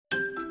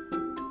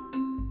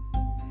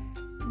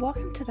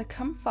Welcome to the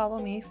Come Follow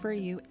Me for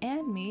You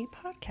and Me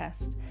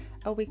podcast,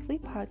 a weekly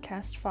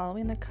podcast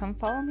following the Come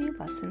Follow Me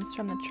lessons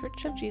from the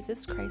Church of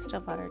Jesus Christ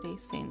of Latter-day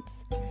Saints.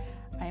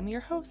 I'm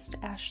your host,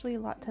 Ashley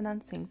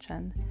Latanan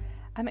Singchen.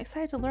 I'm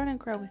excited to learn and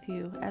grow with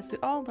you as we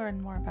all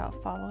learn more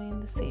about following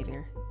the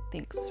Savior.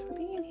 Thanks for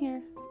being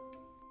here.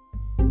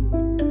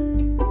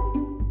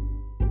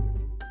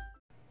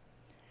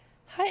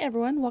 Hi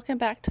everyone, welcome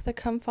back to the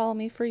Come Follow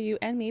Me for You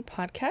and Me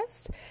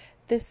podcast.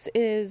 This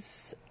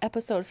is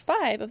episode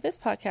 5 of this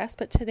podcast,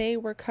 but today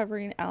we're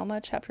covering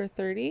Alma chapter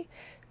 30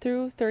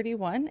 through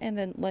 31, and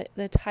then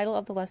the title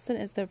of the lesson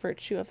is The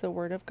Virtue of the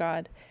Word of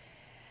God.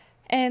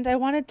 And I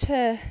wanted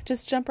to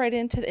just jump right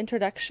into the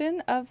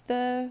introduction of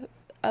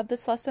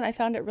this lesson. I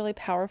found it really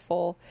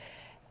powerful.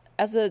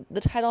 As the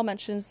title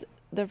mentions,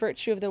 the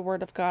virtue of the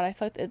Word of God, I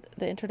felt that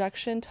the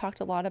introduction talked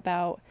a lot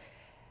about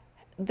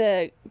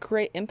the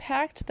great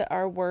impact that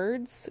our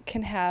words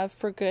can have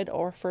for good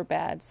or for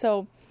bad.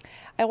 So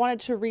I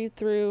wanted to read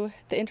through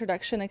the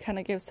introduction and kind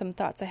of give some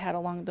thoughts I had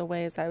along the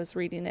way as I was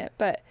reading it.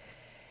 But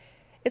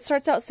it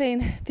starts out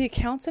saying, the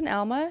accounts in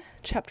Alma,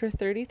 chapter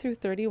 30 through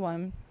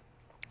 31,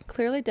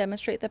 clearly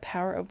demonstrate the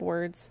power of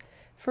words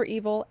for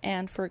evil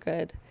and for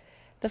good.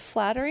 The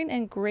flattering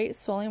and great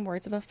swelling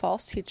words of a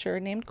false teacher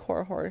named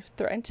Korihor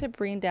threatened to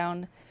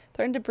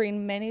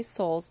bring many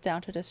souls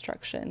down to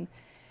destruction.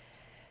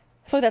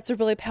 I feel like that's a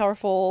really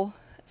powerful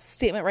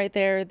statement right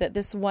there, that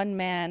this one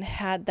man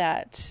had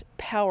that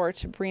power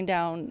to bring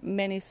down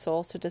many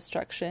souls to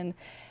destruction.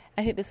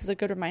 I think this is a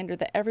good reminder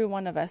that every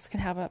one of us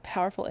can have a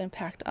powerful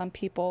impact on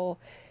people,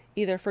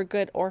 either for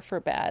good or for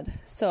bad.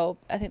 So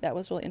I think that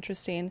was really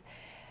interesting.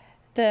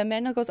 The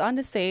manual goes on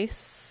to say,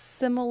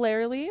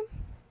 similarly,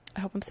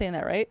 I hope I'm saying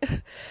that right,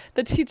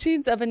 the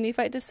teachings of a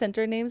Nephite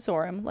dissenter named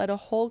Zoram led a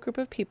whole group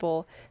of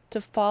people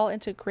to fall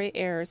into great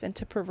errors and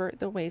to pervert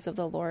the ways of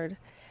the Lord.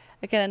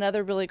 Again,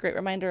 another really great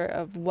reminder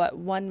of what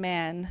one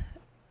man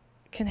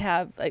can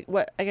have,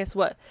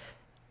 what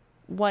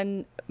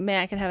one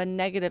man can have a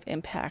negative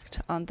impact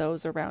on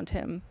those around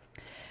him.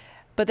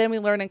 But then we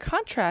learn in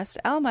contrast,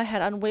 Alma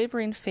had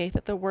unwavering faith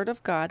that the Word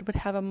of God would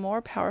have a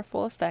more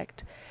powerful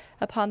effect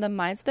upon the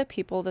minds of the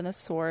people than the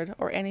sword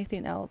or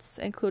anything else,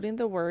 including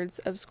the words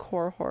of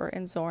Korihor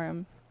and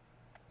Zoram.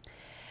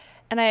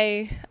 And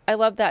I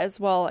love that as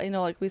well.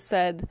 Like I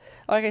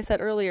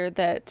said earlier,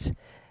 that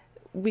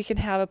we can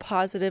have a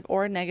positive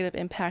or a negative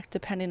impact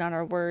depending on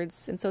our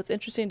words. And so it's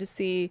interesting to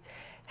see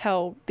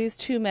how these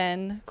two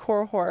men,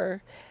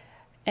 Korihor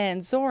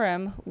and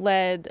Zoram,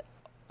 led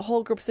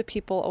whole groups of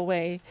people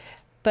away.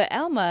 But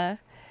Alma,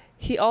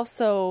 he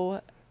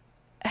also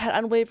had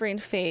unwavering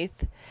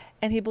faith,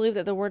 and he believed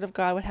that the Word of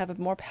God would have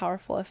a more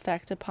powerful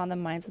effect upon the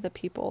minds of the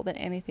people than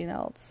anything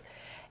else.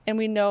 And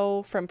we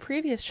know from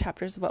previous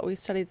chapters of what we've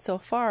studied so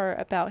far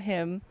about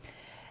him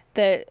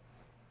that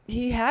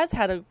he has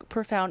had a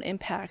profound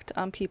impact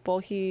on people.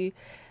 He,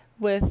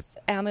 with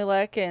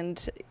Amalek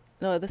and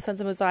the sons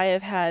of Mosiah,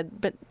 have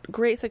had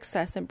great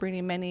success in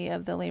bringing many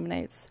of the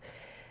Lamanites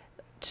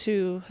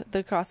to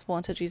the gospel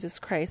and to Jesus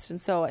Christ.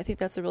 And so I think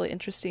that's a really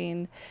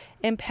interesting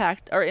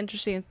impact, or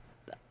interesting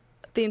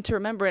thing to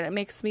remember. And it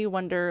makes me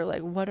wonder,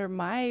 what are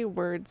my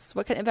words?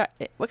 What kind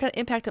of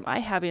impact am I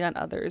having on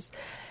others?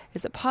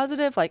 Is it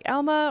positive like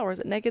Alma, or is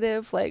it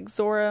negative like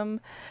Zoram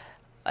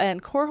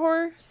and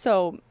Korihor?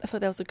 So I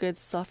thought that was a good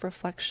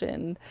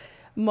self-reflection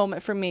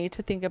moment for me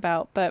to think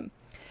about. But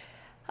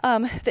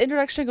the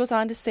introduction goes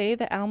on to say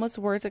that Alma's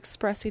words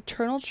express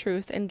eternal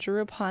truth and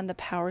drew upon the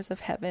powers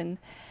of heaven.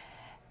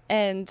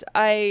 And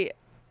I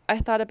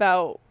thought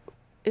about,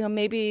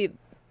 maybe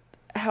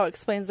how it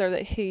explains there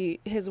that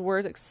his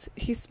words,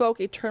 he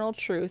spoke eternal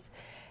truth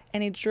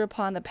and he drew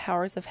upon the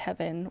powers of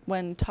heaven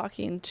when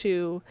talking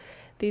to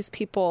these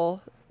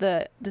people,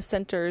 the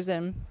dissenters.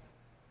 And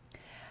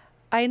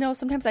I know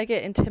sometimes I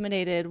get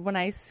intimidated when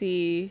I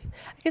see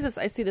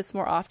this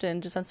more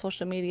often just on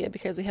social media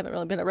because we haven't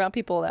really been around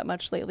people that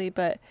much lately,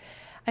 but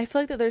I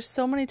feel like that there's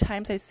so many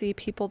times I see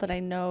people that I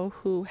know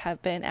who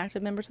have been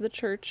active members of the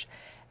church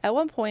at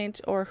one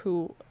point, or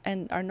who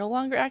and are no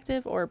longer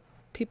active, or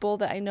people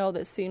that I know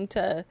that seem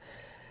to,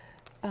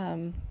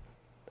 I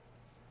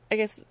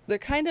guess they're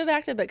kind of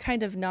active but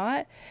kind of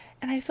not.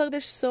 And I feel like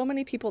there's so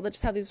many people that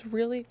just have these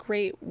really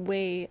great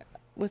way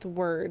with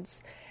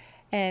words.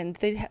 And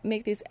they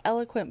make these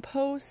eloquent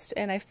posts,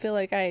 and I feel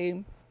like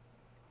I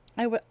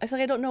feel like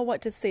I don't know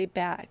what to say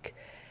back,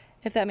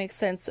 if that makes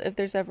sense. If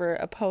there's ever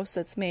a post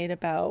that's made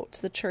about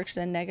the church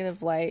in a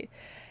negative light,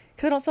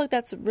 because I don't feel like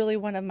that's really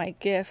one of my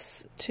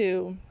gifts,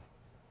 to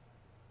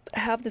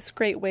have this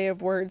great way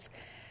of words.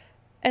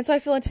 And so I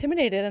feel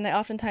intimidated, and I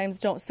oftentimes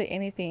don't say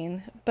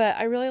anything. But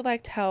I really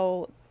liked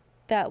how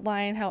that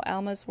line, how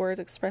Alma's words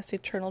expressed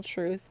eternal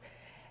truth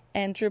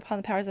and drew upon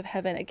the powers of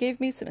heaven. It gave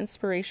me some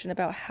inspiration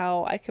about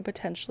how I could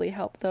potentially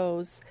help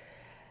those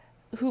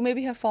who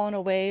maybe have fallen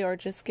away, or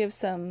just give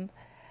some,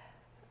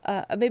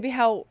 maybe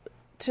how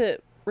to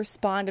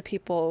respond to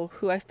people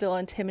who I feel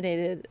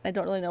intimidated. I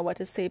don't really know what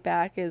to say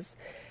back, is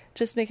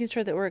just making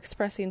sure that we're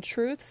expressing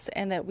truths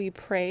and that we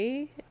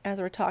pray as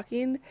we're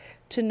talking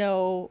to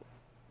know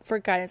for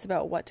guidance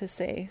about what to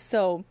say.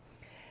 So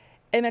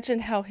I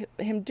mentioned how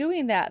him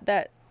doing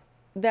that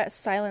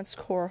silenced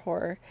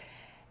Korihor,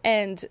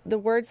 and the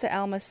words that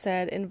Alma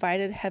said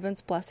invited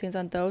heaven's blessings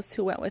on those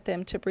who went with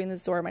him to bring the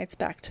Zoramites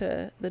back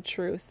to the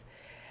truth.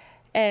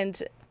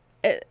 And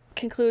it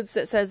concludes,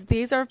 it says,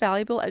 these are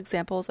valuable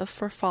examples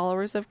for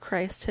followers of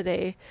Christ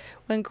today,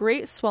 when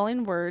great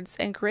swelling words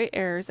and great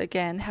errors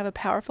again have a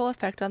powerful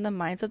effect on the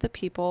minds of the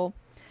people,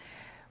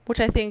 which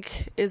I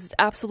think is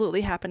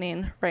absolutely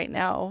happening right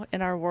now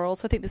in our world.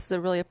 So I think this is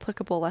a really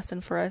applicable lesson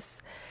for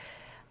us.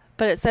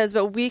 But it says,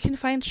 but we can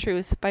find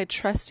truth by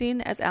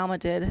trusting, as Alma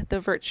did,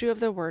 the virtue of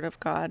the Word of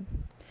God.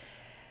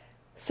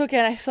 So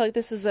again, I feel like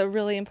this is a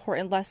really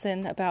important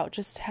lesson about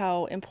just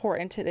how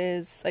important it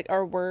is, like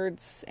our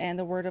words and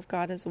the Word of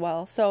God as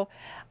well. So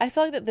I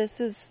feel like that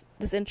this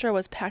intro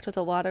was packed with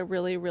a lot of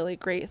really, really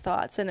great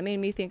thoughts, and it made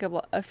me think of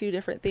a few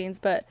different things.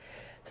 But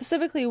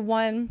specifically,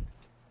 one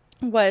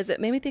was, it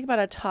made me think about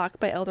a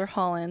talk by Elder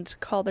Holland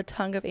called The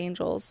Tongue of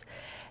Angels.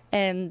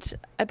 And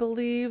I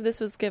believe this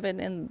was given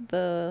in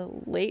the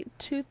late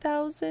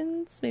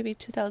 2000s, maybe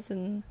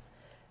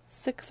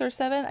 2006 or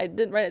 7. I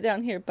didn't write it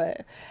down here,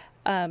 but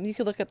you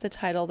could look up the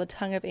title, The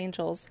Tongue of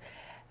Angels.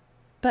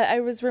 But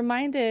I was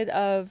reminded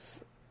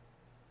of,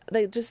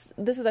 this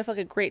is, I feel like,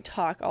 a great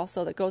talk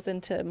also that goes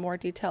into more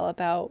detail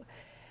about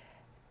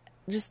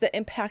just the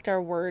impact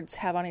our words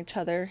have on each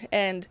other.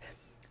 And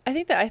I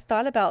think that I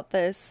thought about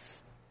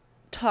this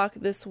talk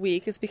this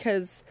week is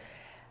because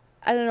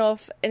I don't know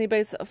if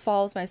anybody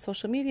follows my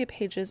social media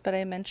pages, but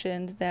I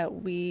mentioned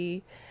that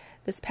we,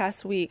 this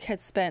past week,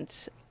 had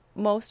spent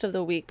most of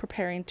the week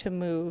preparing to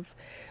move.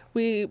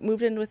 We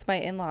moved in with my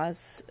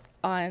in-laws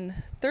on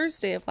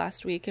Thursday of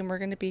last week, and we're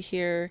going to be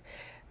here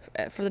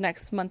for the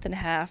next month and a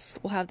half.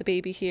 We'll have the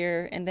baby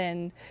here, and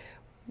then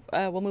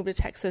we'll move to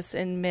Texas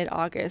in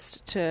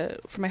mid-August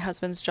for my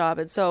husband's job.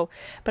 And so,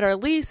 but our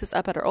lease is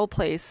up at our old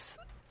place.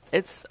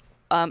 It's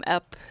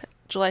up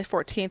July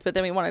 14th, but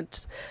then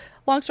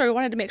long story, we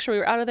wanted to make sure we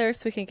were out of there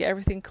so we can get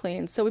everything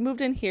clean. So we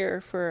moved in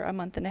here for a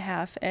month and a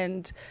half,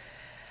 and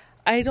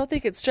I don't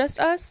think it's just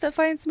us that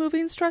finds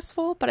moving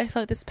stressful, but I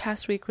felt like this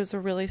past week was a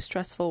really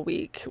stressful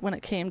week when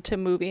it came to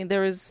moving. There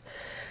was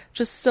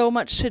just so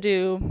much to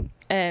do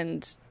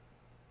and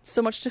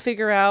so much to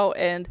figure out,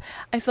 and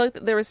I feel like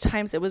there was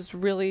times it was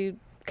really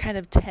kind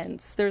of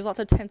tense. There was lots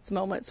of tense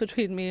moments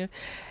between me and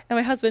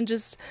my husband.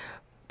 Just,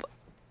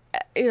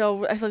 I feel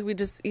like we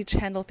just each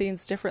handle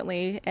things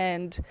differently,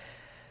 and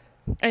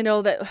I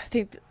know that I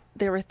think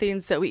there were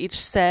things that we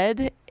each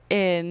said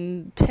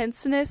in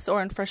tenseness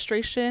or in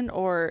frustration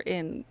or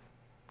in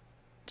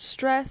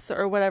stress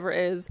or whatever it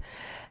is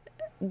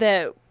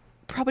that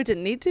probably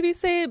didn't need to be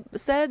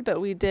said, but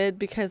we did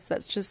because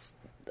that's just,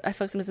 I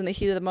feel like sometimes in the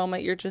heat of the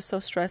moment, you're just so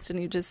stressed and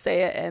you just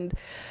say it. And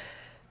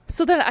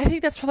so then I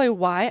think that's probably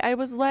why I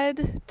was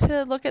led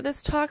to look at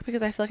this talk,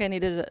 because I feel like I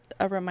needed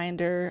a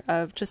reminder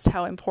of just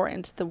how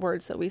important the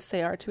words that we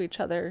say are to each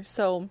other.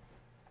 So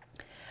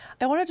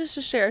I wanted just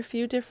to share a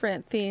few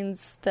different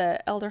things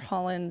that Elder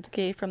Holland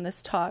gave from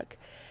this talk.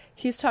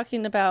 He's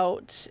talking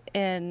about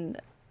the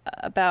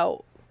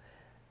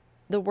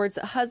words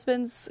that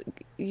husbands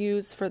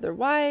use for their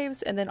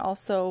wives, and then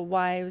also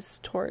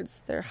wives towards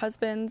their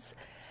husbands.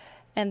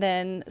 And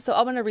then, so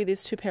I'm going to read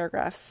these two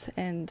paragraphs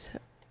and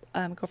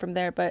go from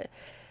there. But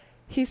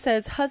he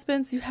says,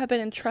 husbands, you have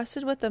been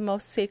entrusted with the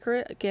most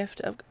sacred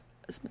gift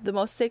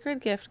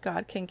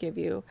God can give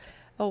you.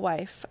 A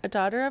wife, a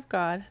daughter of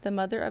God, the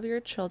mother of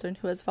your children,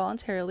 who has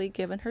voluntarily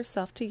given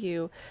herself to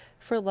you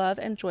for love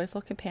and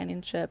joyful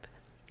companionship.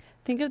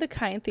 Think of the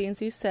kind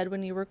things you said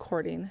when you were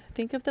courting.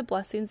 Think of the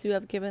blessings you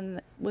have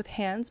given with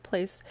hands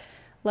placed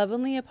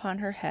lovingly upon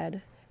her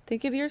head.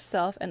 Think of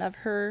yourself and of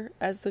her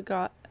as the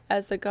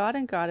God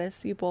and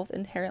goddess you both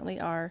inherently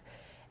are,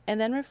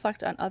 and then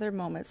reflect on other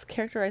moments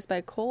characterized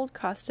by cold,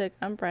 caustic,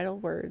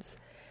 unbridled words.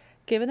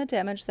 Given the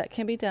damage that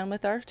can be done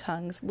with our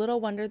tongues, little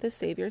wonder the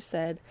Savior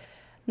said,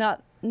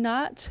 Not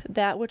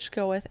that which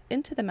goeth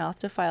into the mouth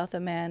defileth a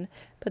man,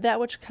 but that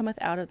which cometh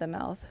out of the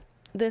mouth.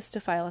 This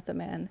defileth a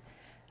man.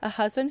 A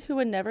husband who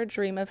would never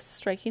dream of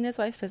striking his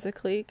wife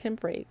physically can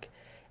break,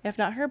 if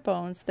not her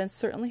bones, then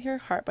certainly her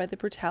heart by the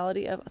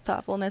brutality of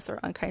thoughtfulness or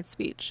unkind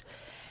speech.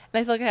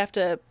 And I feel like I have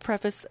to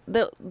preface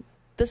that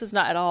this is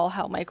not at all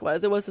how Mike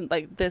was. It wasn't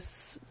like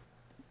this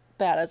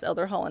bad as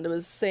Elder Holland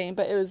was saying,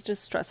 but it was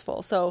just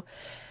stressful. So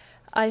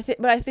I think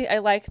I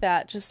like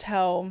that, just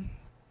how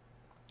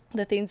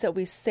the things that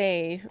we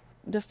say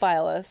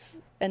defile us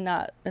and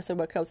not necessarily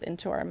what comes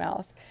into our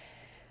mouth.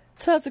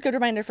 So that's a good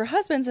reminder for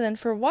husbands. And then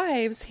for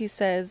wives, he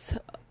says,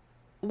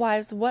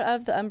 wives, what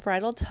of the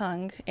unbridled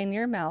tongue in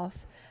your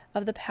mouth,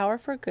 of the power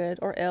for good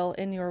or ill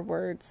in your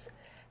words?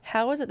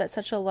 How is it that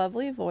such a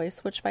lovely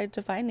voice, which by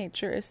divine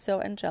nature is so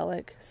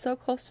angelic, so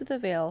close to the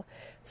veil,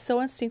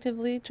 so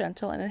instinctively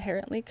gentle and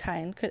inherently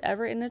kind, could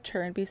ever in a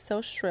turn be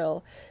so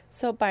shrill,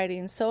 so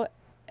biting, so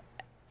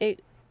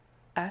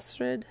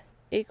acrid?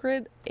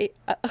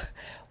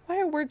 Why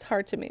are words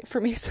hard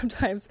for me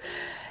sometimes?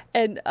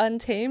 And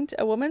untamed,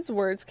 a woman's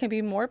words can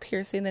be more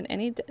piercing than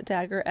any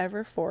dagger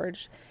ever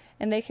forged,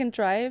 and they can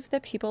drive the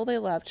people they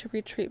love to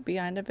retreat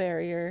beyond a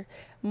barrier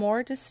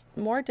more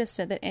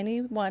distant than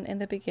anyone in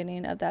the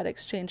beginning of that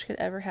exchange could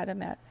ever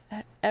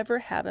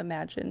have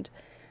imagined.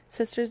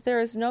 Sisters, there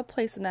is no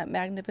place in that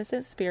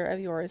magnificent spirit of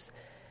yours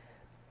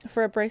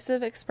for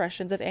abrasive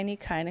expressions of any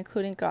kind,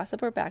 including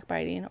gossip or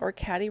backbiting or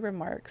catty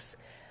remarks.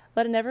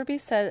 Let it never be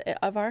said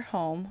of our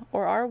home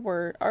or our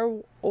ward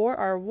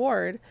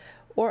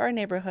or our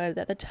neighborhood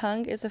that the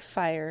tongue is a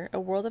fire, a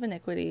world of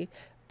iniquity,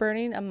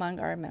 burning among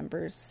our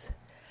members.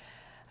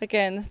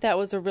 Again, that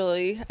was a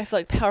really, I feel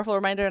like, powerful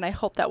reminder, and I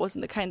hope that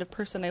wasn't the kind of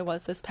person I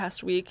was this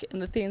past week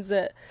and the things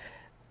that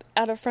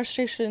out of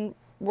frustration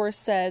were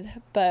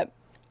said. But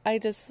I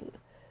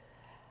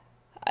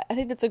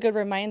think that's a good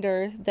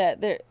reminder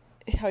that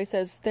how he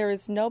says there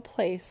is no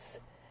place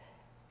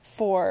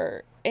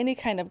for any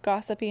kind of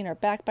gossiping or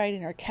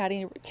backbiting or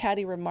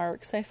catty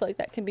remarks. I feel like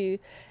that can be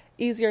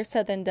easier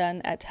said than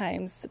done at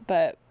times,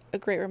 but a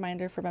great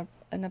reminder from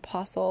an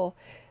apostle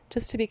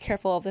just to be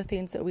careful of the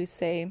things that we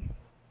say.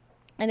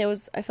 And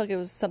I feel like it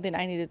was something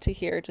I needed to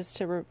hear just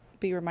to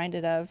be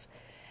reminded of.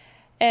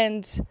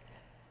 And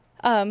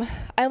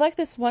I like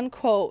this one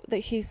quote that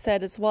he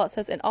said as well. It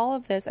says, "In all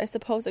of this, I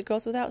suppose it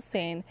goes without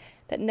saying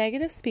that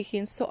negative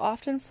speaking so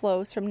often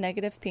flows from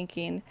negative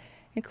thinking,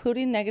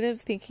 including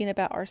negative thinking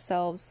about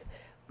ourselves.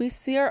 We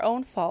see our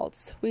own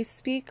faults. We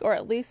speak, or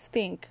at least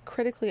think,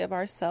 critically of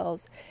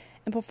ourselves.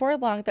 And before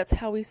long, that's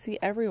how we see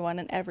everyone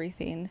and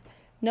everything.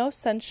 No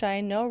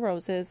sunshine, no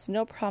roses,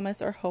 no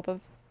promise or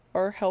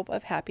hope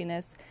of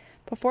happiness.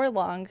 Before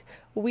long,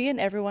 we and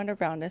everyone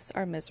around us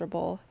are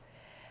miserable."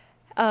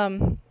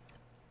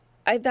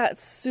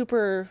 That's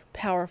super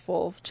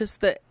powerful,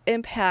 just the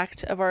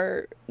impact of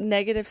our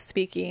negative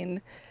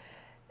speaking,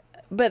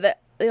 but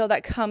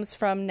that comes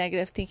from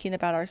negative thinking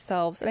about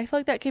ourselves. And I feel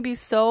like that can be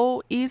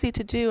so easy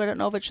to do. I don't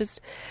know if it's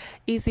just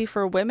easy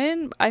for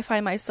women. I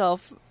find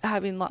myself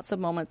having lots of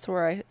moments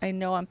where I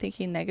know I'm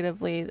thinking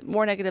negatively,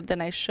 more negative than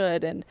I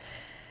should. And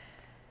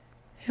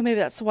maybe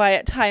that's why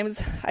at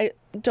times I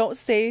don't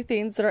say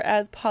things that are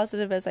as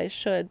positive as I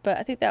should. But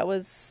I think that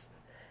was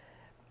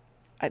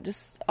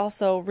just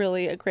also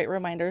really a great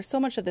reminder. So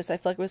much of this, I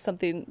feel like, was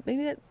something,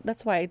 maybe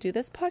that's why I do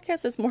this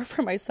podcast, is more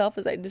for myself,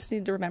 is I just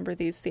need to remember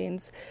these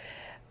things.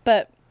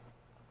 But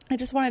I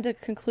just wanted to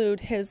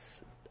conclude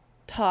his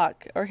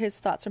talk, or his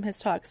thoughts from his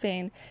talk,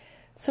 saying,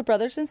 "So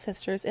brothers and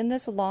sisters, in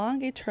this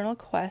long eternal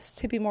quest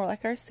to be more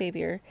like our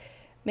Savior,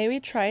 may we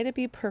try to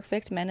be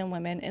perfect men and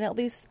women in at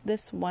least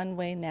this one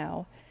way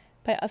now,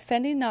 by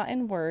offending not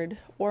in word,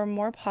 or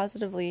more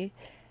positively,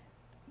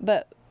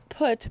 but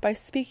by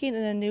speaking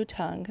in a new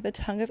tongue, the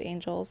tongue of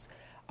angels.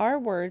 Our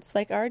words,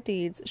 like our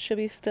deeds, should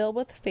be filled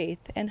with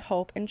faith and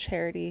hope and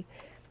charity,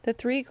 the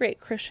three great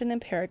Christian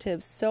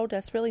imperatives so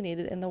desperately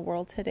needed in the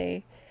world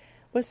today.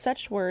 With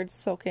such words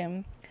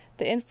spoken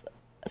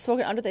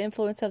under the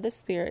influence of the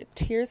Spirit,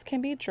 tears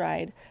can be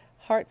dried,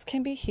 hearts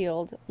can be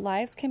healed,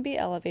 lives can be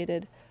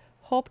elevated,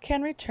 hope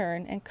can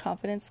return, and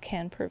confidence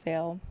can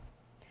prevail."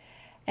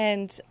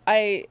 And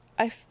I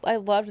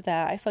loved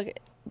that. I feel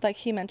like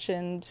he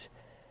mentioned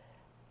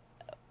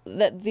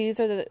that these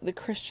are the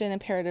Christian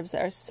imperatives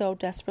that are so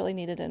desperately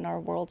needed in our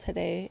world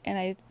today. And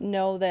I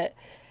know that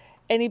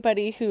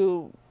anybody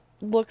who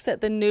looks at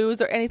the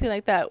news or anything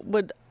like that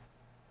would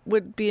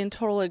be in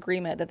total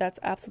agreement that that's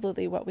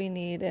absolutely what we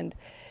need. And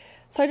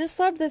so I just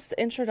loved this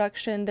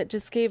introduction that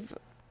just gave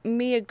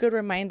me a good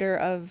reminder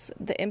of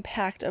the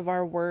impact of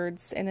our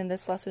words. And in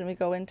this lesson, we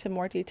go into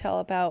more detail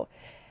about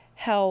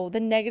how the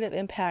negative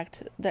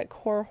impact that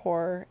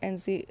Korihor and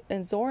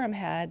Zoram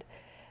had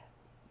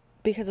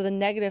because of the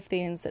negative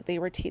things that they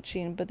were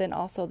teaching, but then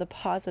also the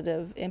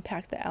positive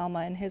impact that Alma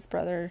and his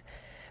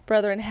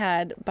brethren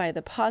had by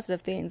the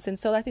positive things. And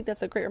so I think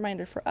that's a great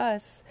reminder for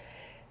us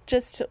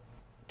just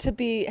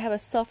to have a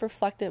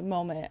self-reflective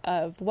moment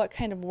of what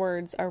kind of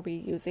words are we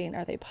using.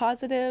 Are they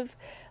positive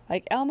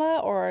like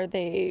Alma, or are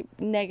they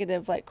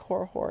negative like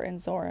Korihor and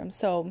Zoram?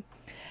 So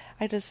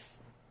I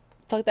just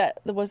felt like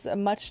that was a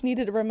much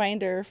needed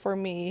reminder for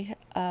me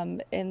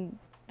in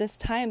this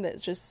time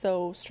that's just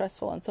so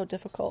stressful and so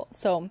difficult.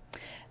 So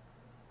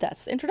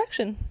that's the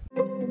introduction.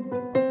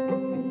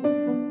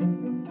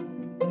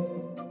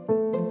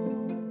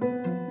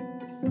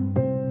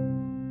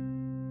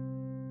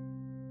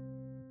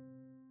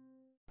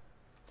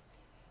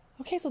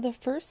 Okay, so the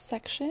first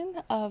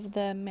section of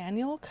the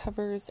manual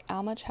covers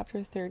Alma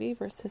chapter 30,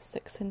 verses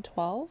 6 and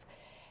 12,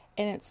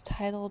 and it's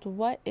titled,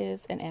 "What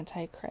is an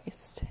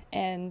Antichrist?"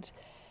 And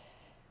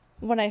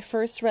when I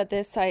first read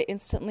this, I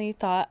instantly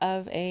thought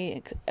of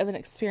an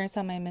experience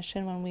on my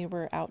mission when we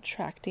were out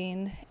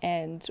tracting,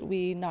 and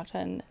we knocked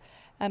on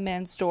a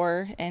man's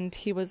door, and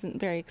he wasn't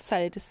very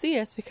excited to see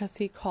us because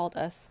he called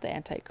us the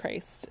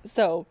Antichrist.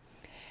 So,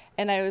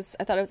 and I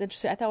thought it was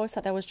interesting. I always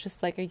thought that was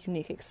just like a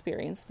unique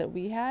experience that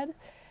we had.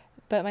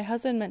 But my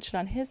husband mentioned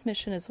on his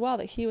mission as well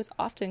that he was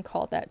often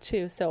called that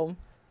too. So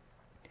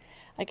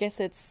I guess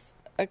it's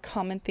a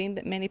common thing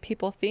that many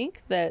people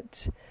think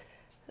that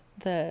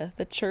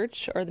the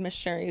church or the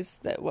missionaries,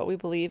 that what we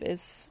believe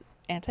is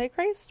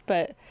Antichrist,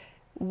 but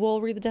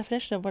we'll read the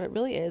definition of what it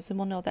really is and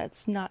we'll know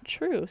that's not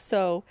true.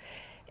 So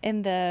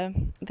in the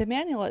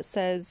manual, it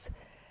says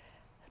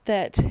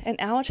that in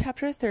Alma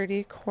chapter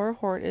 30,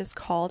 Korihor is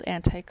called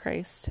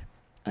Antichrist.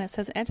 And it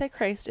says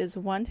Antichrist is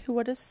one who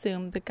would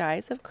assume the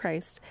guise of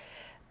Christ,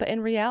 but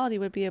in reality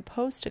would be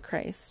opposed to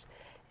Christ.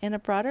 In a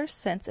broader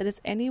sense, it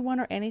is anyone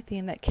or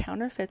anything that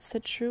counterfeits the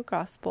true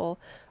gospel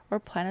or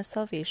plan of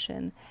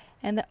salvation,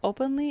 and that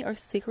openly or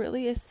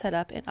secretly is set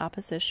up in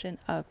opposition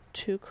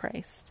to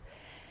Christ.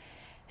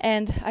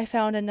 And I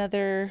found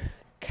another,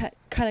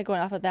 kind of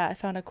going off of that, I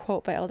found a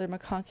quote by Elder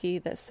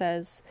McConkie that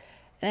says,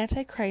 an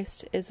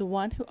Antichrist is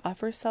one who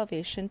offers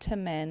salvation to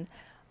men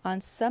on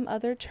some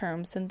other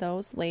terms than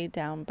those laid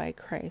down by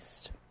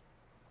Christ.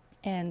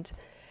 And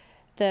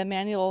the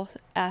manual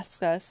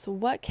asks us,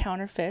 what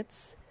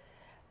counterfeits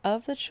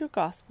of the true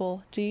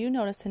gospel do you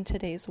notice in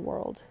today's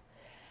world?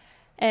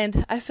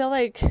 And I feel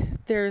like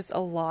there's a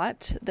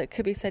lot that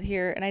could be said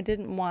here, and I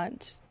didn't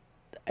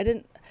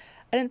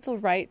feel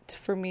right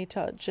for me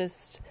to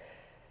just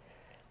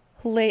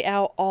lay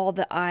out all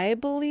that I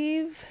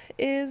believe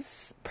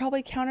is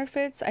probably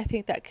counterfeits. I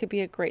think that could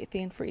be a great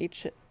thing for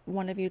each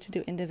one of you to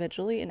do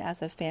individually and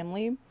as a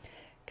family,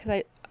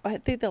 because I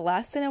think the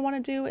last thing I want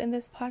to do in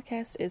this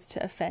podcast is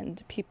to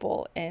offend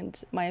people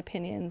and my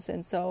opinions.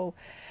 And so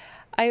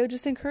I would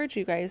just encourage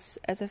you guys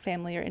as a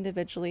family or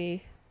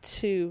individually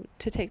to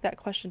take that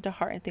question to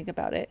heart and think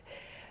about it.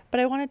 But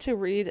I wanted to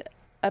read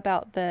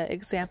about the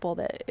example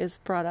that is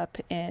brought up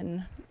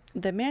in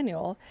the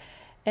manual.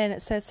 And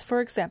it says, for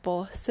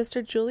example,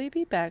 Sister Julie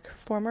B. Beck,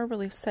 former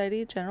Relief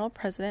Society General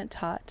President,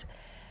 taught,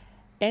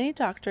 any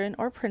doctrine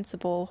or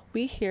principle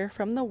we hear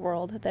from the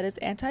world that is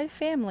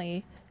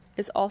anti-family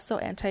is also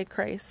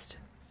anti-Christ.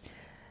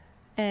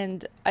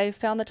 And I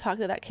found the talk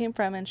that came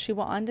from, and she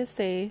went on to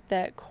say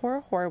that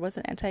Korihor was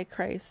an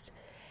anti-Christ.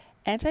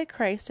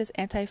 Anti-Christ is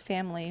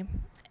anti-family.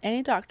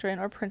 Any doctrine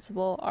or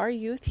principle our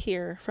youth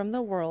hear from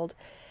the world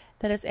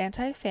that is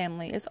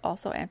anti-family is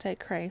also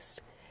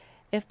anti-Christ.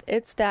 If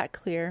it's that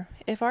clear,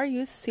 if our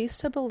youth cease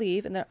to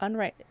believe in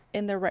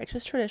the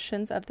righteous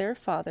traditions of their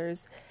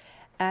fathers,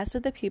 as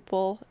did the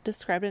people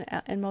described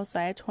in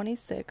Mosiah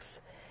 26,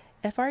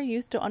 if our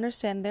youth don't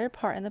understand their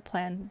part in the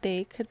plan,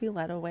 they could be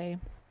led away.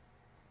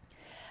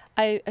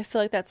 I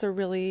feel like that's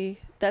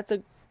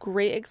a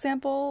great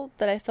example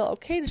that I felt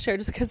okay to share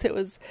just because it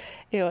was,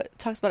 it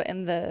talks about it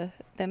in the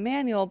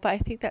manual, but I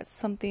think that's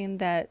something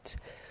that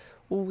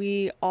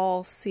we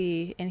all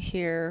see and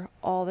hear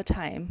all the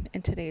time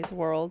in today's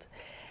world.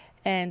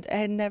 And I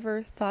had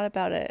never thought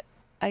about it,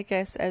 I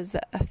guess, as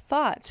a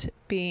thought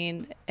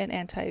being an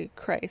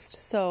antichrist.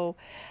 So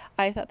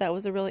I thought that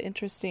was a really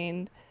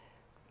interesting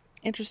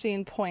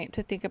point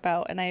to think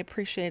about, and I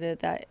appreciated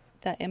that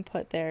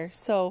input there.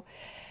 So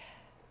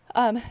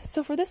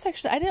for this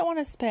section, I didn't want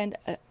to spend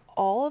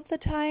all of the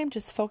time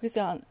just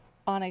focusing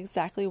on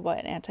exactly what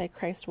an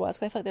antichrist was,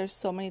 because I feel like there's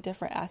so many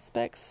different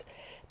aspects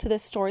to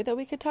this story that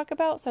we could talk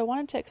about. So I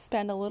wanted to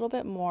expand a little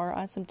bit more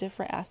on some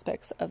different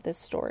aspects of this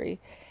story.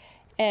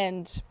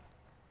 And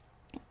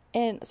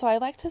so I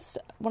like to,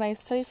 when I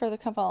study for the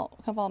Come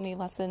Follow Me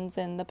lessons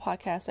and the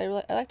podcast,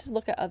 I like to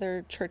look at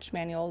other church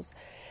manuals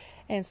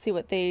and see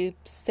what they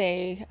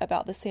say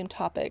about the same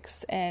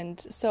topics. And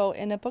so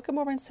in a Book of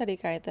Mormon study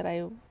guide that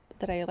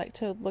I like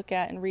to look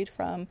at and read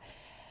from,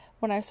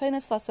 when I was studying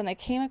this lesson, I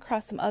came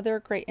across some other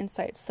great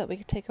insights that we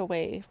could take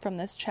away from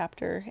this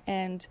chapter.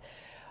 And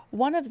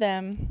one of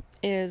them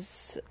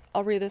is,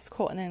 I'll read this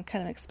quote and then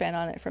kind of expand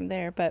on it from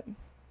there, but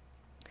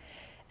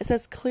it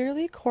says,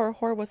 clearly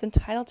Korihor was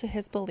entitled to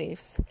his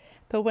beliefs,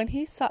 but when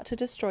he sought to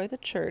destroy the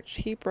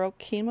church, he broke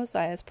King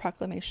Mosiah's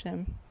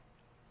proclamation.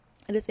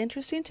 It is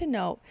interesting to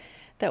note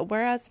that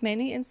whereas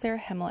many in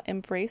Zarahemla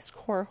embraced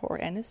Korihor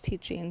and his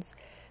teachings,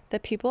 the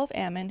people of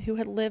Ammon, who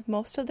had lived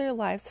most of their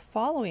lives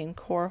following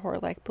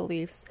Korihor-like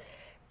beliefs,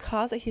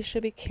 caused that he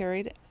should be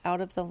carried out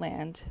of the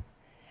land.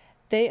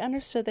 They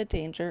understood the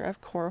danger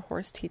of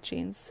Korihor's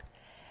teachings.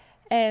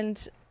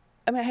 And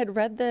I mean, I had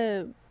read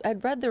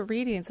the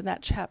readings in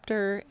that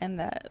chapter, and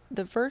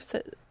the verse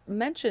that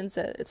mentions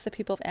that it's the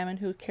people of Ammon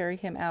who carry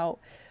him out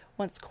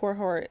once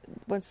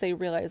they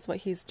realize what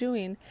he's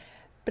doing.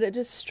 But it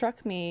just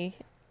struck me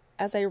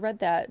as I read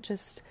that,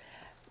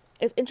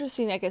 it's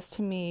interesting, I guess,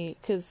 to me,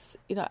 because,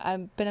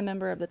 I've been a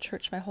member of the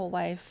church my whole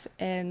life,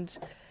 and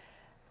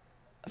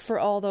for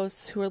all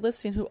those who are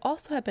listening who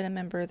also have been a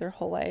member their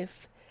whole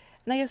life,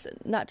 and I guess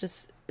it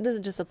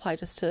doesn't just apply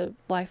just to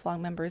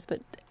lifelong members,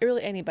 but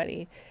really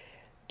anybody,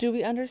 do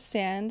we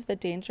understand the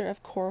danger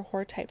of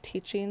Korihor type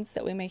teachings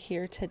that we may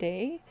hear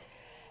today?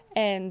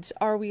 And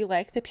are we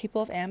like the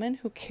people of Ammon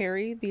who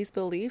carry these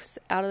beliefs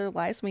out of their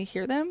lives when we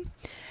hear them?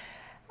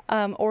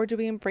 Or do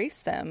we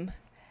embrace them?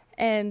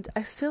 And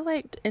I feel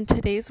like in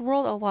today's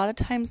world, a lot of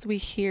times we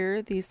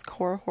hear these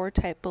Korihor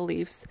type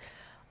beliefs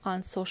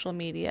on social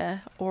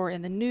media or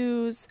in the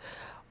news,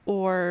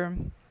 or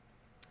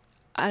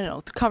I don't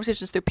know,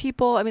 conversations through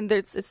people. I mean,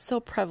 it's so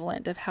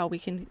prevalent of how we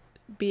can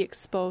be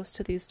exposed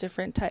to these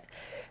different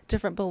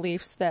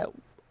beliefs that,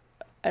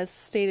 as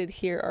stated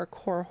here, are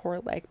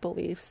Korihor-like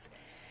beliefs.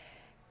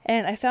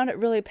 And I found it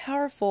really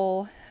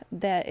powerful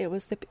that it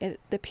was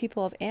the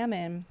people of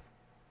Ammon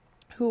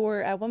who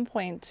were at one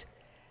point,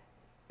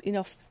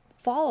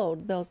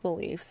 followed those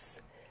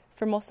beliefs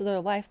for most of their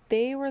life.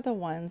 They were the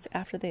ones,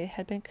 after they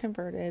had been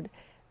converted,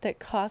 that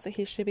caused that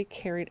he should be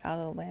carried out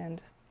of the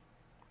land.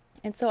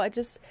 And so it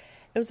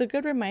was a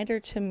good reminder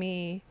to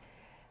me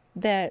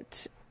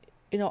that,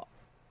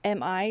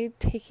 am I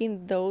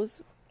taking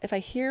those, if I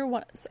hear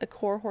a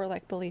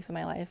core-like belief in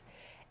my life,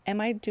 am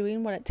I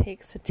doing what it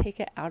takes to take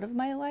it out of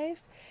my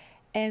life?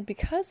 And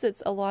because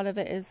a lot of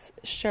it is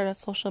shared on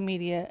social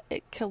media,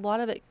 a lot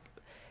of it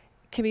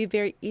can be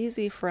very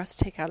easy for us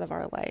to take out of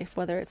our life,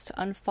 whether it's to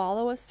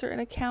unfollow a certain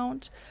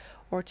account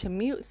or to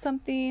mute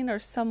something or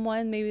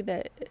someone maybe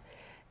that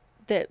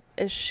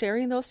is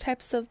sharing those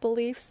types of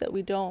beliefs that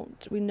we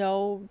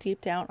know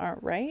deep down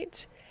aren't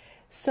right.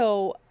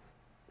 So,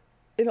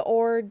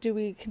 or do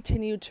we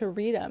continue to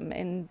read them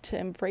and to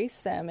embrace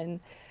them? And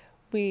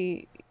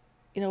we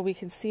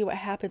can see what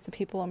happens when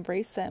people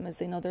embrace them, as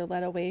they know they're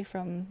led away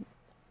from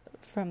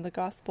the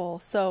gospel.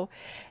 So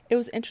it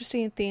was an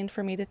interesting thing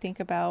for me to think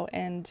about.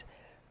 And,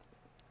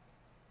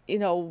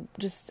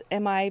 just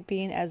am I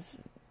being as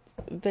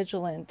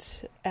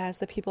vigilant as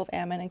the people of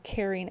Ammon and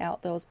carrying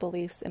out those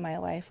beliefs in my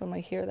life when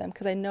we hear them?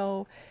 Because I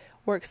know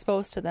we're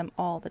exposed to them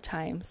all the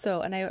time.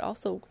 So, and I would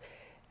also,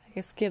 I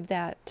guess, give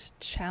that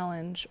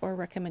challenge or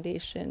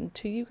recommendation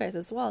to you guys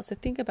as well. So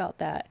think about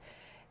that.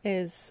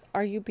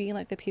 Are you being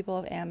like the people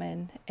of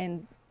Ammon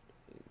and,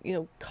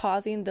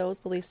 causing those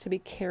beliefs to be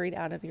carried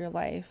out of your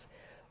life,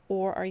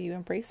 or are you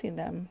embracing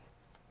them?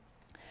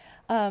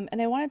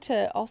 And I wanted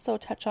to also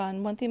touch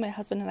on one thing my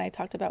husband and I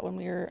talked about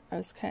when I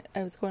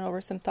was going over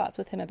some thoughts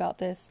with him about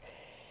this.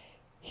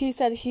 He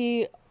said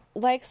he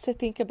likes to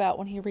think about,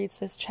 when he reads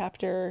this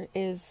chapter,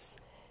 is,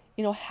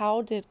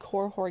 how did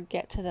Korihor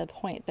get to the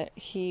point that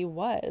he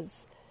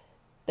was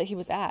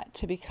at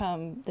to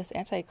become this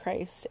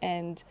Antichrist?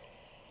 And,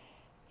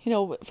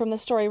 from the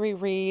story we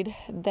read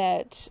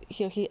that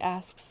he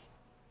asks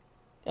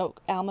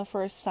Alma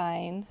for a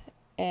sign,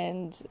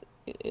 and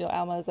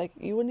Alma is like,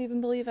 you wouldn't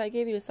even believe I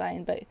gave you a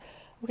sign, but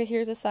okay,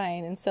 here's a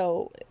sign. And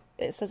so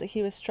it says that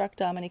he was struck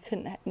dumb and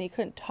he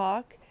couldn't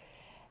talk,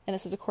 and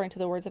this was according to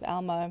the words of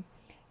Alma.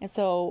 And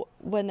so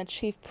when the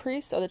chief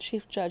priest or the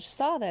chief judge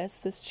saw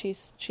this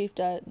chief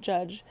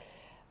judge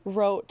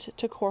wrote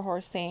to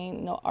Korihor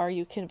saying, are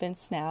you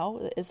convinced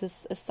now? Is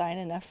this a sign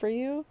enough for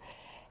you?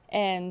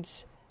 And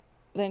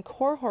then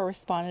Korihor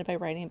responded by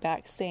writing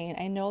back saying,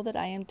 I know that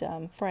I am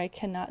dumb, for I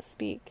cannot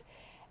speak.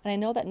 And I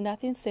know that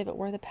nothing save it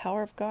were the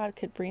power of God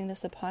could bring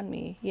this upon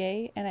me.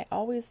 Yea, and I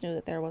always knew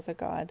that there was a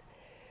God.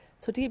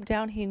 So deep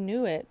down he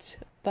knew it,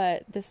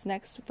 but this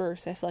next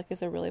verse I feel like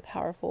is a really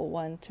powerful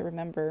one to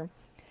remember.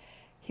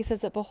 He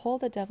says, but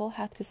behold, the devil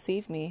hath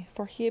deceived me,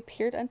 for he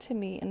appeared unto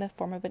me in the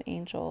form of an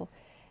angel,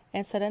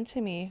 and said unto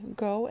me,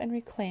 go and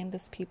reclaim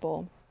this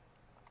people,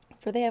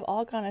 for they have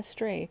all gone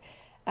astray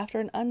after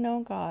an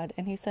unknown God.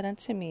 And he said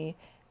unto me,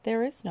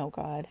 there is no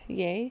God.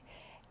 Yea,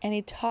 and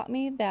he taught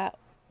me that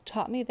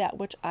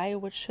which I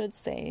should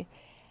say,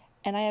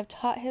 and I have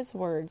taught his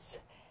words,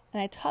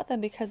 and I taught them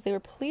because they were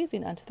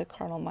pleasing unto the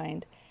carnal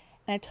mind,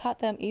 and I taught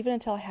them even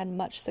until I had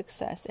much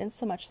success,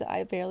 insomuch that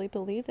I verily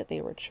believed that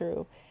they were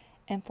true,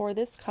 and for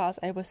this cause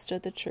I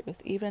withstood the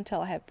truth, even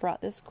until I have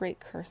brought this great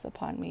curse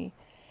upon me.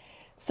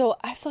 So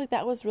I feel like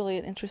that was really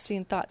an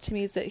interesting thought to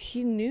me, is that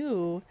he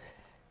knew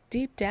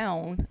deep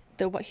down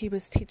that what he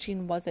was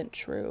teaching wasn't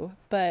true,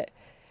 but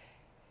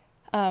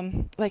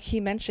like he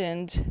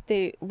mentioned,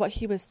 what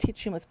he was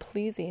teaching was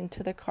pleasing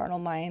to the carnal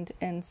mind,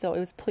 and so it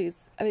was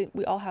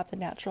we all have the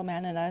natural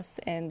man in us,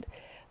 and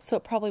so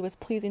it probably was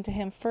pleasing to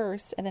him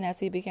first, and then as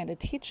he began to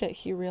teach it,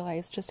 he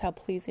realized just how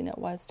pleasing it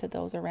was to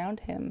those around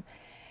him.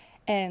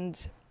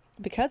 And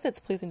because it's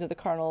pleasing to the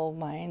carnal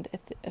mind,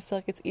 I feel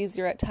like it's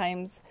easier at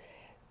times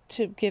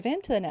to give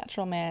in to the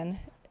natural man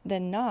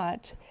than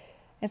not.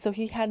 And so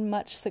he had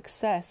much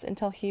success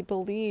until he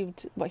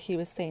believed what he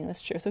was saying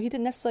was true. So he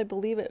didn't necessarily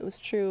believe it was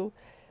true,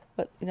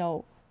 what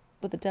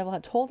the devil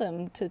had told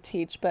him to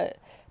teach, but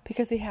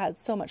because he had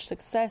so much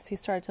success, he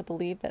started to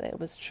believe that it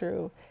was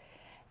true.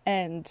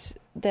 And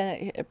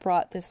then it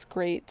brought this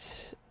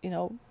great,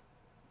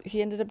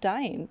 he ended up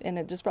dying, and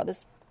it just brought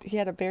he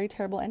had a very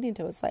terrible ending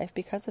to his life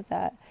because of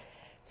that.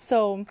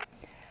 So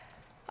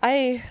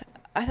I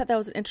thought that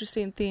was an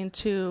interesting thing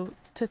to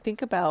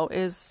think about,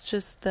 is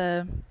just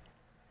the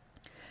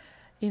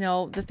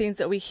things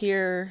that we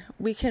hear.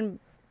 We can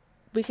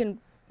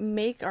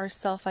make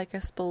ourselves, I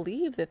guess,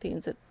 believe the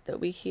things that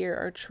we hear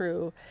are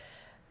true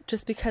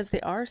just because they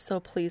are so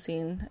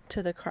pleasing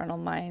to the carnal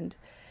mind.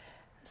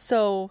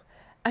 So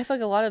I feel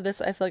like a lot of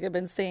this, I feel like I've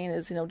been saying,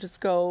 is,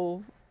 just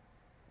go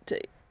to,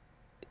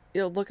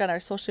 look on our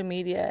social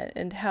media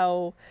and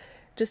how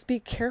just be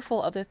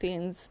careful of the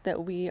things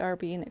that we are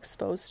being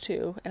exposed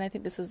to. And I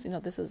think this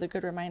is a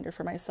good reminder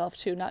for myself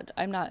too.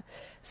 I'm not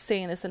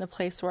saying this in a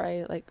place where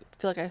I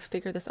feel like I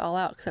figured this all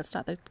out, because that's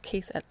not the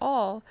case at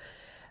all.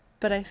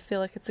 But I feel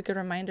like it's a good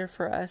reminder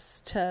for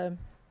us to,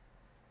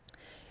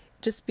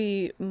 just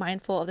be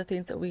mindful of the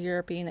things that we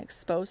are being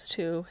exposed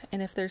to.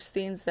 And if there's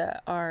things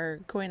that are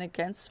going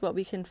against what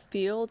we can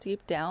feel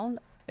deep down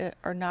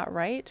are not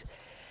right,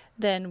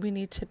 then we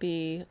need to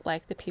be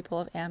like the people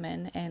of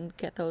Ammon and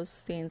get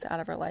those things out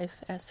of our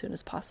life as soon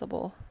as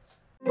possible.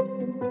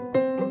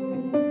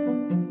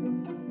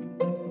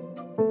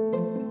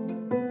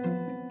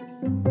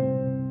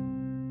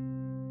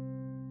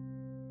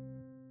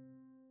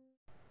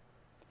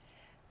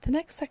 The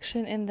next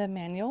section in the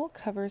manual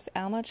covers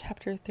Alma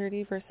chapter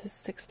 30 verses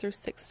 6 through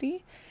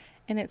 60,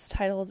 and it's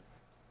titled,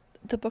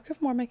 "The Book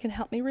of Mormon Can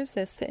Help Me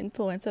Resist the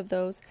Influence of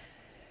Those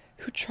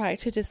Who Try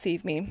to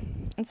Deceive Me."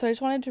 And so I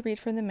just wanted to read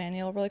from the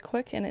manual really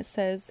quick, and it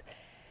says,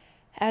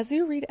 "As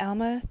you read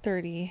Alma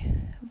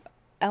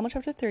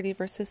chapter 30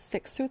 verses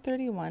 6 through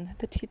 31,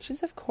 the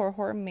teachings of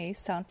Korihor may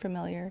sound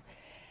familiar.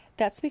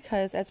 That's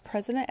because, as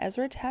President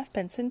Ezra Taft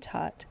Benson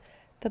taught,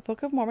 the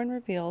Book of Mormon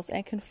reveals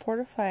and can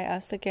fortify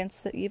us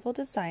against the evil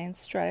designs,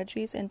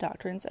 strategies, and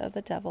doctrines of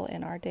the devil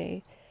in our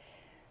day.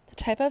 The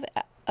type of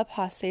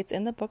apostates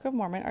in the Book of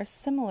Mormon are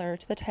similar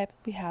to the type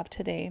we have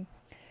today.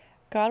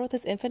 God, with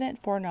his infinite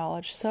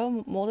foreknowledge,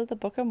 so molded the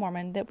Book of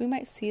Mormon that we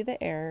might see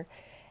the error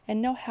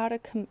and know how to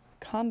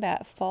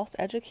combat false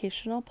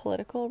educational,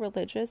 political,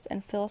 religious,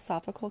 and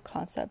philosophical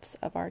concepts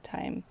of our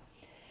time."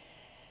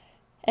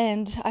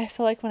 And I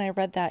feel like when I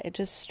read that, it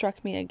just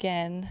struck me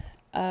again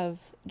of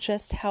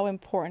just how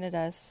important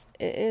it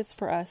is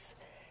for us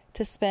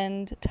to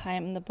spend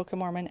time in the Book of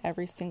Mormon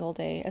every single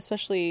day,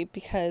 especially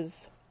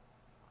because,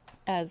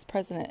 as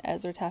President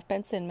Ezra Taft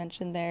Benson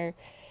mentioned there,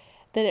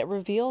 that it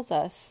reveals to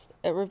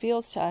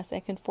us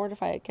and can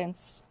fortify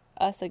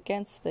us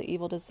against the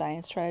evil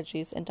design,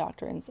 strategies, and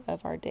doctrines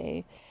of our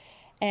day.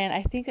 And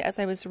I think as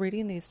I was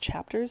reading these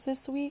chapters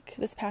this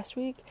past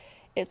week,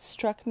 it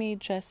struck me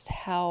just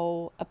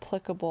how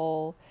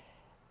applicable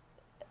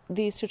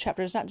these two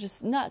chapters, not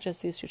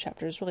just these two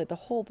chapters, really the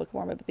whole Book of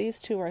Mormon, but these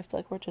two I feel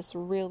like were just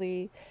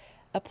really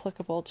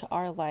applicable to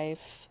our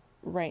life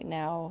right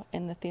now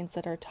and the things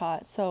that are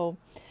taught. So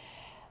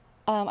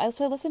I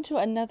listened to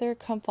another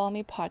Come Follow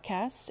Me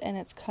podcast, and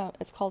it's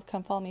called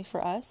Come Follow Me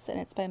for Us, and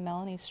it's by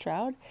Melanie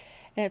Stroud,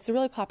 and it's a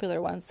really popular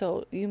one,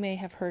 so you may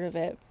have heard of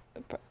it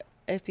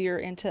if you're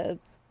into,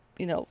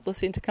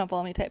 listening to Come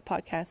Follow Me type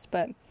podcasts.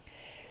 But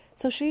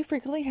so she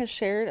frequently has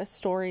shared a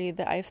story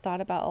that I've thought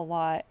about a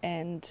lot,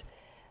 and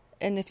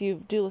if you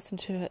do listen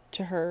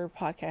to her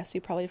podcast, you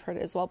probably have heard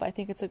it as well, but I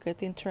think it's a good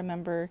thing to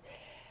remember.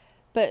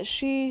 But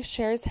she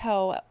shares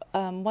how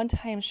one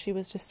time she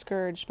was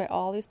discouraged by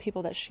all these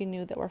people that she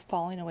knew that were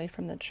falling away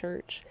from the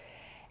church.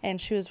 And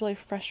she was really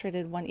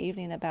frustrated one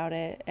evening about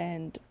it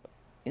and,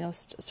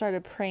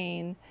 started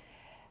praying,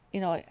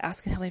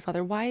 asking Heavenly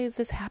Father, why is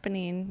this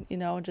happening?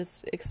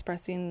 Just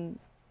expressing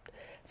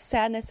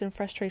sadness and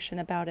frustration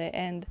about it.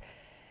 And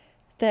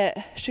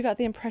that she got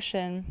the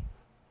impression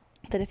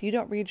that if you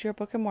don't read your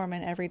Book of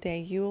Mormon every day,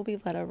 you will be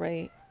led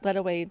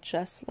away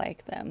just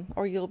like them,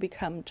 or you'll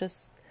become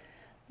just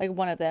like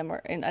one of them,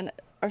 or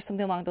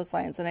something along those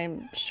lines. And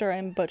I'm sure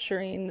I'm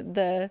butchering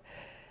the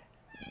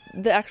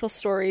actual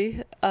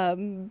story.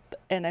 And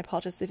I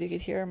apologize if you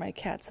could hear my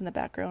cats in the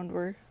background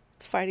were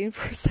fighting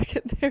for a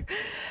second there.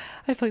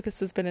 I feel like this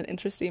has been an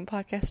interesting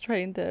podcast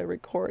trying to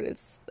record.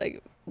 It's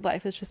like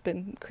life has just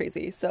been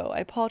crazy. So I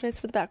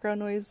apologize for the background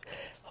noise.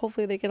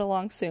 Hopefully they get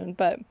along soon.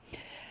 But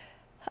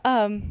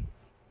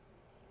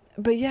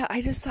yeah,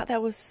 I just thought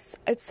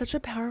it's such a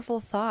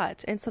powerful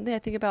thought and something I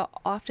think about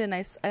often.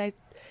 I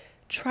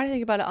try to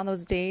think about it on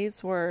those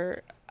days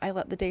where I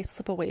let the day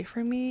slip away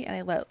from me and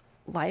I let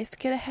life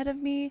get ahead of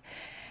me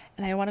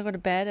and I want to go to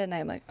bed and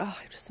I'm like, oh,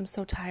 I'm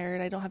so tired.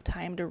 I don't have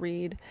time to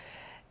read.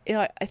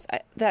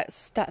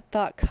 That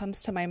thought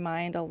comes to my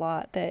mind a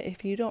lot, that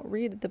if you don't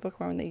read the Book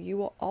of Mormon, that you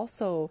will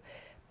also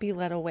be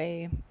led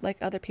away like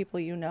other people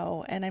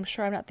and I'm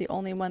sure I'm not the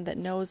only one that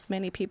knows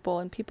many people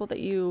and people that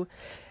you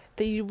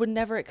would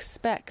never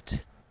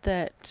expect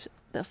that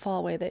fall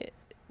away,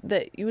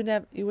 that you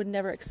would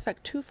never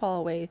expect to fall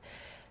away,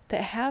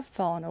 that have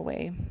fallen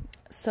away.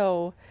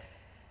 So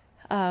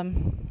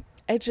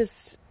it's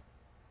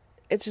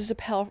just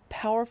a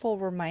powerful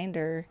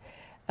reminder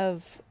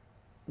of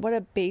what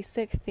a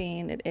basic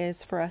thing it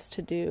is for us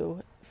to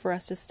do, for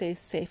us to stay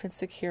safe and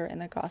secure in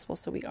the gospel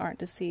so we aren't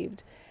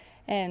deceived.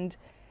 And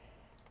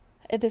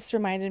this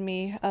reminded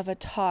me of a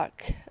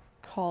talk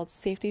called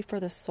Safety for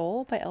the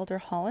Soul by Elder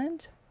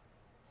Holland.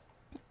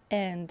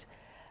 And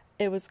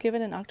it was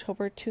given in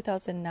October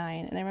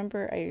 2009. And I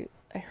remember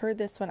I heard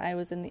this when I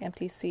was in the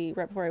MTC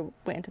right before I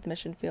went into the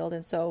mission field.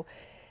 And so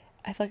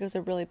I feel like it was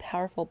a really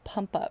powerful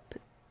pump up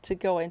to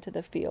go into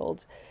the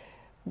field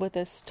with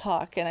this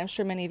talk. And I'm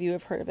sure many of you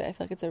have heard of it. I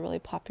feel like it's a really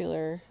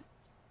popular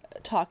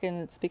talk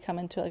and it's become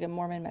into like a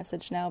Mormon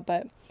message now.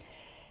 But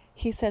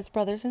he says,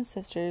 brothers and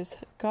sisters,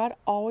 God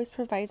always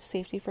provides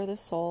safety for the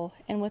soul.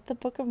 And with the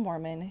Book of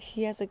Mormon,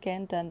 he has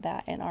again done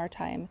that in our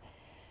time.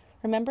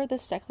 Remember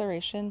this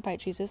declaration by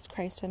Jesus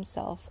Christ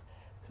himself,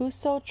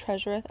 whoso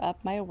treasureth up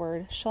my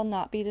word shall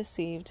not be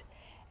deceived,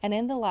 and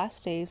in the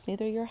last days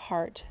neither your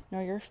heart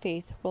nor your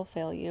faith will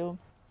fail you.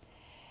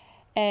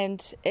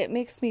 And it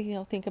makes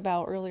me, think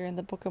about earlier in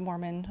the Book of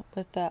Mormon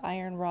with the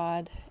iron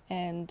rod,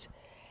 and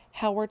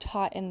how we're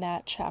taught in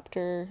that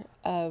chapter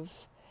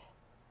of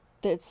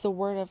that it's the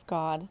Word of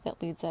God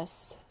that leads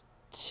us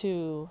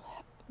to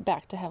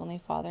back to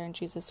Heavenly Father and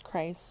Jesus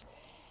Christ.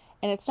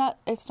 And it's not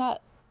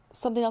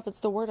something else, it's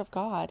the Word of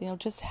God.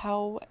 Just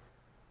how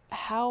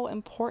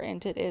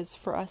important it is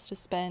for us to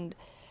spend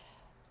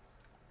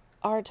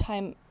our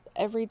time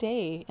every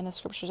day in the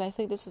Scriptures. I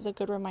think this is a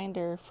good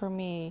reminder for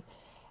me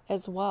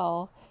as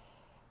well,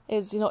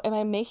 is, am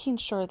I making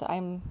sure that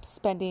I'm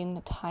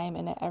spending time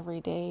in it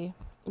every day?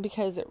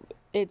 Because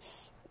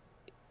it's,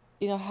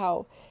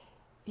 how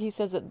he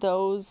says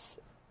that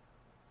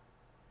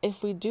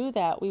if we do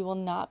that, we will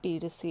not be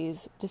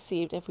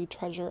deceived if we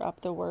treasure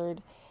up the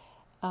Word,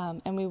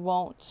 and we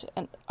won't,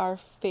 and our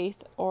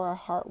faith or our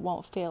heart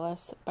won't fail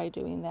us by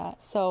doing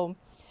that. So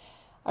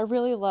I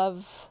really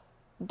love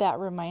that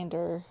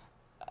reminder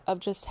of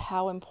just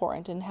how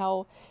important and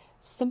how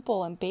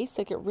simple and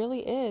basic it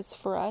really is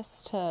for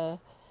us to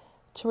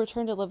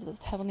return to live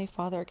with Heavenly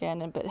Father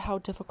again, but how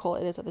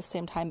difficult it is at the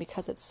same time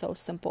because it's so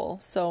simple.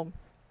 So,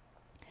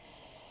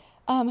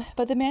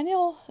 but the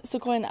manual, so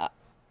going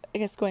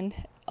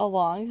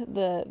along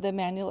the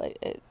manual,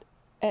 it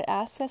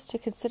asks us to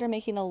consider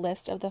making a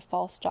list of the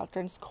false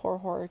doctrines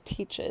Korihor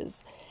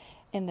teaches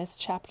in this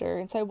chapter.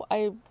 And so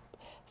I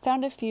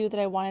found a few that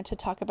I wanted to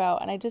talk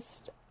about, and I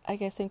guess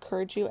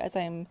encourage you as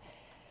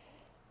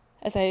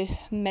I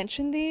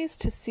mention these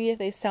to see if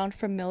they sound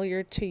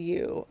familiar to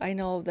you. I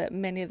know that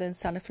many of them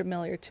sounded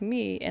familiar to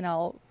me, and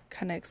I'll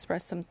kind of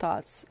express some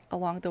thoughts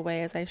along the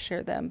way as I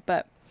share them.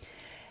 But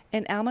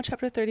in Alma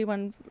chapter 30,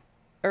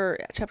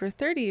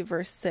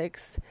 verse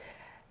 6,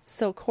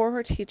 so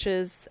Korihor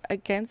teaches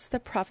against the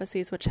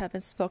prophecies which have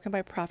been spoken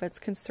by prophets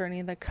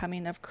concerning the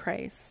coming of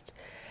Christ.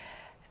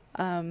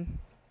 I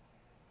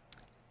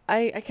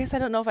guess I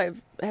don't know if I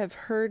have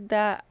heard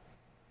that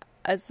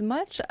as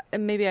much,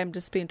 and maybe I'm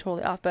just being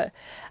totally off, but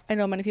I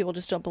know many people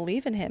just don't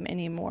believe in him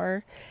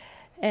anymore.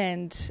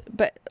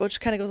 But which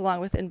kind of goes along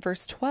with in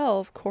verse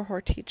 12,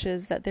 Korihor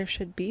teaches that there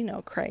should be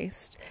no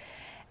Christ.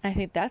 And I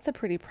think that's a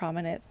pretty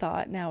prominent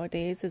thought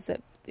nowadays, is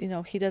that,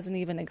 he doesn't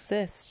even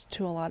exist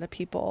to a lot of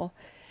people.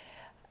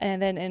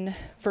 And then in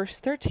verse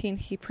 13,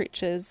 he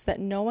preaches that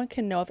no one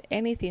can know of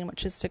anything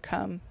which is to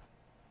come.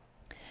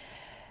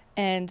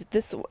 And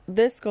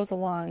this goes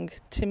along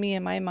to me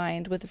in my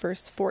mind with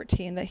verse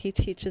 14, that he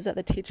teaches that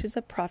the teachings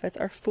of prophets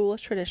are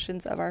foolish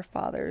traditions of our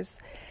fathers.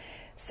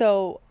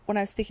 So when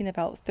I was thinking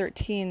about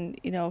 13,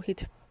 he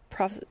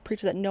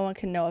preaches that no one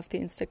can know of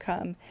things to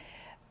come.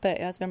 But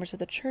as members of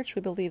the church,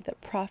 we believe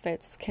that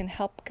prophets can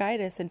help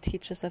guide us and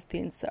teach us of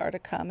things that are to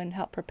come and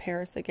help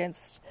prepare us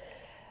against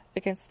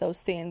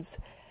those things.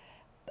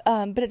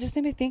 But it just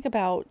made me think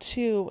about,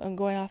 too, and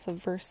going off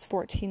of verse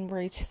 14,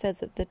 where he says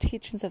that the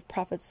teachings of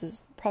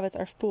prophets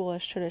are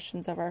foolish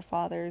traditions of our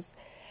fathers.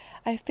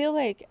 I feel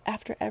like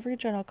after every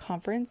general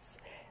conference,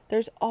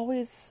 there's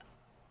always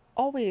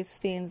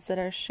things that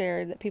are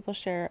shared, that people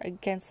share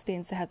against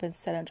things that have been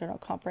said in general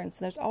conference.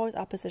 And there's always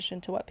opposition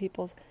to what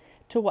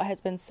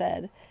has been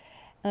said. And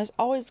there's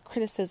always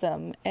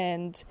criticism.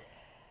 And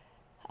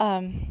so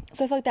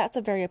I feel like that's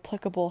a very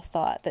applicable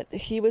thought, that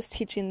he was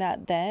teaching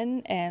that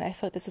then, and I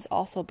feel like this is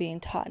also being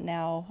taught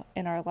now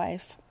in our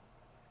life.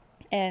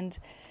 And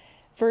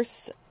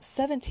verse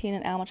 17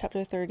 in Alma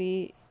chapter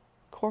 30,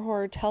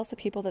 Korihor tells the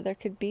people that there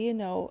could be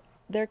no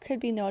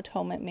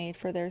atonement made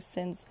for the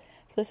sins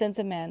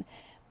of man,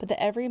 but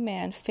that every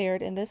man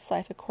fared in this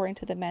life according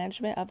to the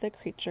management of the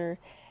creature,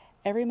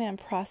 every man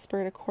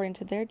prospered according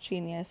to their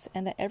genius,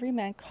 and that every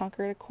man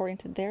conquered according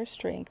to their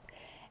strength,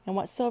 and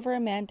whatsoever a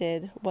man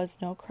did was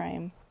no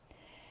crime.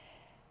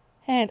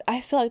 And I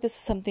feel like this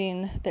is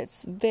something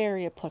that's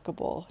very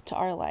applicable to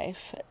our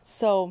life.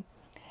 So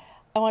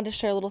I wanted to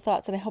share little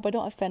thoughts, and I hope I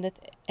don't offend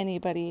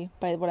anybody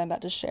by what I'm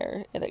about to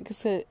share.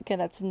 Because, again,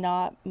 that's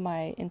not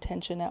my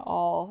intention at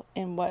all.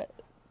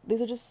 These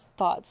are just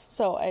thoughts.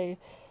 So I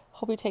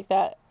hope you take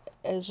that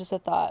as just a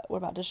thought we're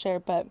about to share.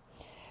 But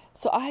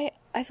so I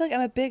feel like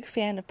I'm a big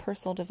fan of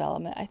personal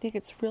development. I think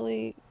it's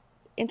really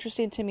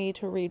interesting to me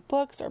to read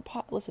books or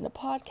listen to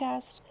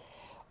podcasts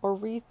or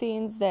read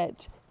things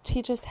that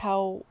teach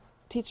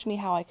me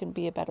how I can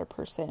be a better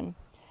person.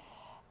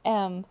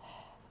 But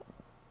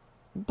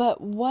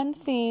one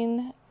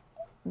thing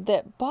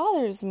that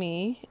bothers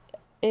me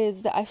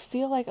is that I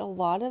feel like a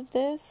lot of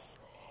this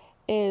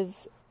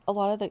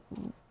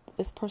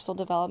personal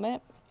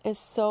development is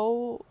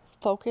so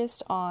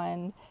focused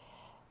on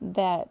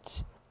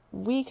that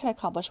we can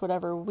accomplish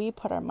whatever we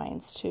put our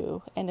minds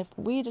to. And if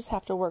we just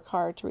have to work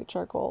hard to reach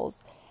our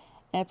goals,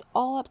 and it's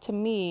all up to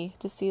me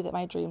to see that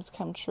my dreams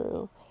come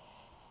true.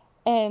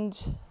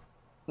 And,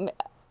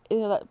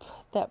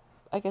 that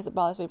I guess it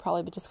bothers me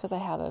probably just because I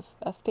have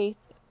a faith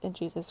in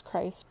Jesus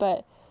Christ.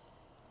 But,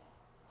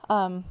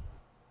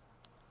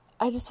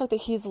 I just feel that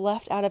he's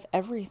left out of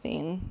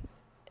everything.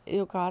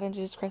 God and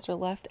Jesus Christ are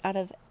left out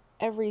of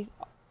a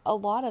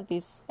lot of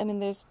these. I mean,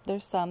 there's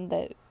some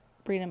that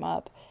bring him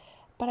up,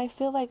 But I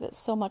feel like that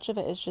so much of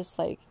it is just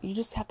like, you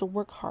just have to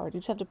work hard. You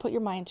just have to put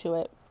your mind to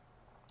it.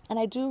 And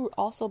I do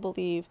also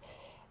believe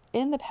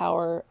in the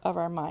power of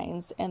our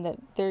minds, and that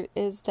there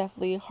is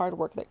definitely hard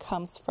work that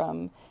comes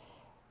from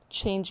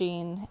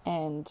changing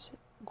and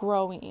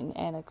growing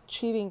and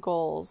achieving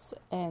goals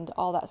and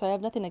all that. So I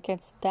have nothing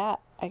against that,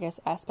 I guess,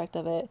 aspect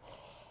of it.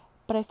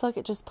 But I feel like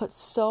it just puts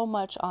so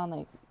much on,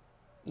 like,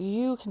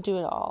 you can do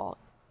it all,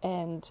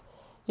 and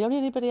you don't need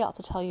anybody else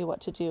to tell you what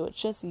to do. It's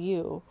just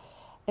you.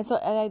 And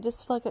I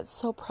just feel like it's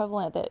so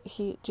prevalent that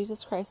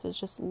Jesus Christ has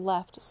just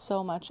left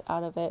so much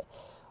out of it.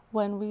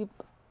 When we,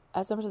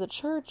 as members of the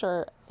church,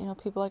 or,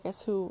 people, I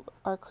guess, who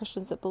are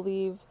Christians that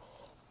believe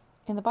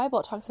in the Bible,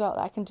 it talks about,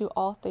 I can do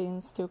all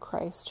things through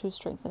Christ who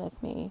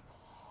strengtheneth me.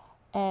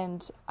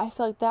 And I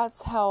feel like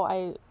that's how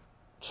I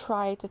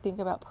try to think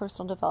about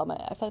personal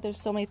development. I feel like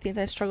there's so many things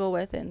I struggle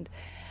with, and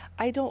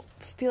I don't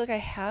feel like I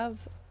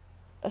have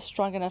a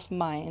strong enough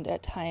mind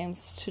at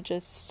times to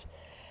just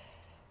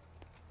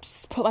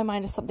put my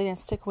mind to something and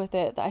stick with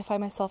it. I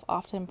find myself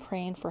often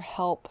praying for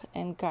help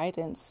and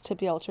guidance to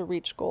be able to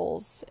reach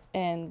goals,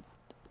 and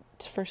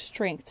for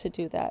strength to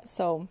do that.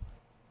 So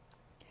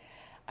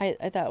I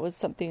that was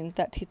something,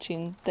 that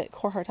teaching that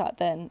Korhar taught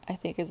then, I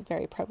think is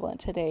very prevalent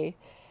today.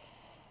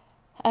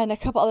 And a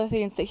couple other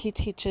things that he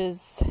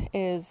teaches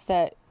is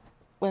that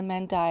when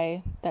men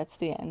die, that's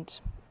the end.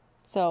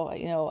 So,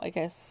 I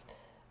guess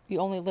you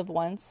only live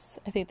once.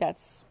 I think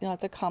that's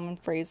a common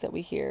phrase that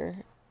we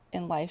hear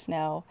in life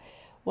now,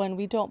 when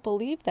we don't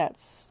believe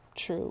that's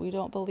true. We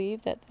don't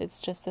believe that it's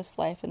just this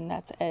life and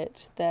that's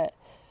it. That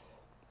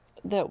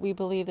we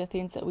believe the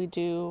things that we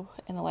do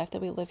in the life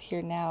that we live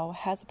here now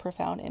has a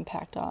profound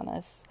impact on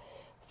us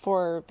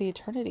for the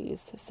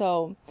eternities.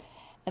 So,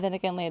 and then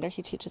again later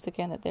he teaches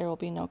again that there will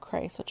be no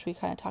Christ, which we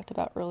kind of talked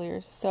about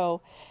earlier.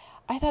 So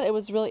I thought it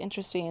was really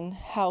interesting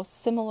how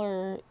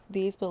similar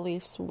these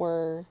beliefs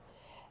were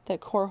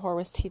that Korhor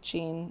was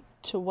teaching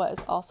to what is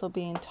also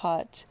being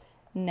taught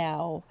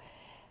now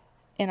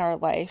in our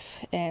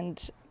life.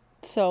 And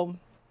so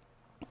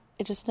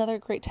it's just another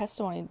great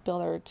testimony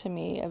builder to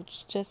me of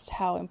just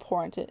how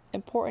important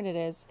it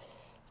is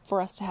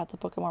for us to have the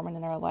Book of Mormon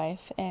in our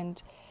life.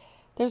 And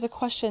there's a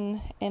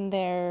question in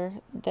there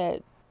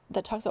that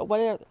talks about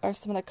what are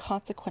some of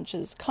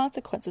the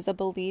consequences of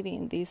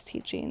believing these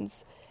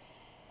teachings.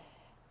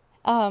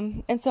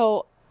 And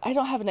so I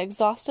don't have an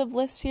exhaustive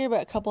list here,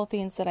 but a couple of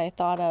things that I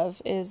thought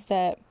of is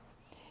that,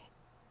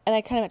 and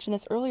I kind of mentioned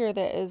this earlier,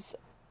 that is,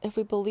 if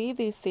we believe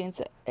these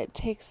things, it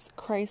takes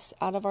Christ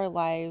out of our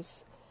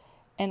lives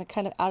and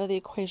kind of out of the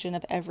equation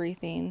of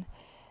everything.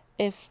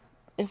 If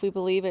we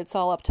believe it's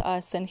all up to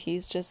us, then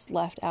he's just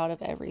left out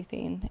of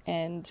everything.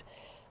 And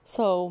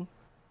so,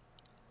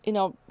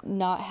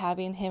 not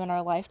having him in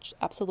our life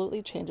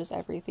absolutely changes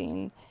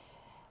everything.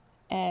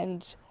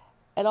 And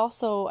it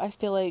also, I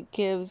feel like,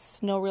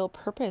 gives no real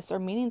purpose or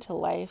meaning to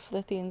life.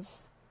 The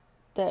things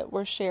that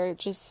were shared,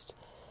 this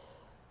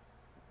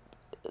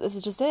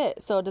is just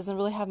it. So it doesn't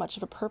really have much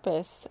of a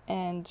purpose.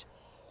 And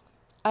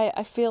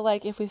I feel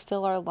like if we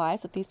fill our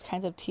lives with these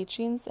kinds of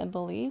teachings and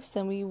beliefs,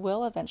 then we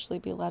will eventually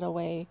be led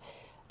away,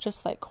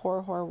 just like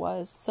Korhor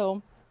was.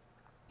 So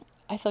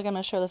I feel like I'm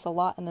going to share this a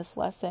lot in this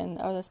lesson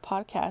or this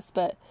podcast,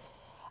 but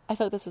I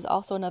feel like this is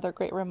also another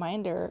great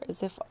reminder,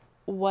 is if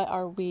what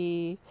are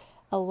we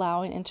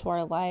allowing into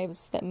our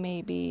lives that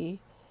may be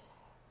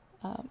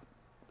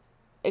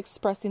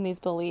expressing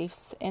these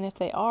beliefs, and if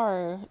they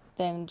are,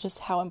 then just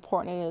how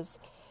important it is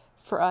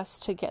for us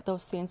to get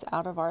those things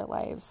out of our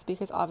lives,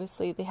 because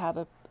obviously they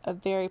have a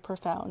very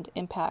profound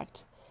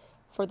impact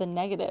for the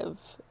negative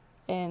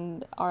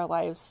in our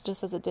lives,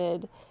 just as it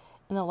did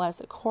in the lives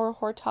that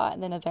Korhor taught,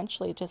 and then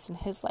eventually just in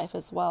his life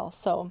as well.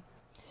 So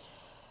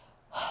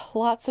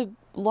lots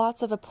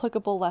of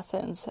applicable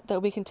lessons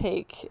that we can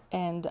take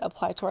and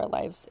apply to our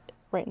lives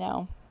right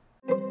now.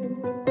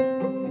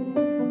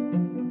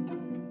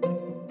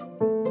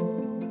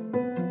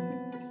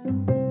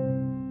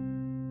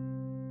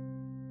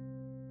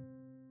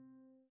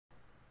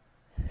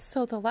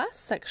 So the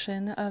last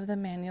section of the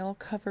manual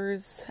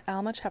covers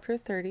Alma chapter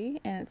 30,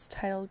 and it's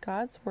titled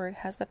God's Word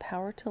Has the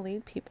Power to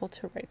Lead People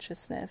to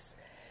Righteousness.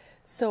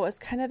 So it's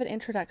kind of an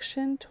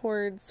introduction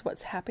towards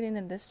what's happening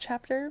in this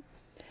chapter,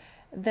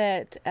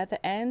 that at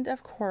the end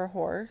of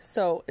Korhor,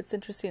 so it's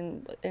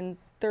interesting, in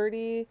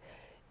 30,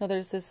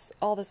 there's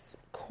all this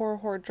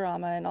Korhor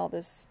drama and all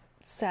this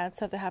sad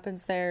stuff that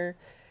happens there.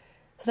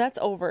 So that's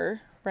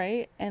over,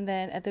 right? And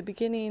then at the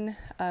beginning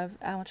of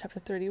Alma chapter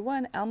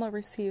 31, Alma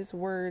receives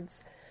word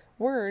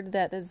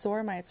that the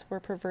Zoramites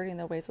were perverting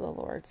the ways of the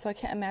Lord. So I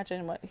can't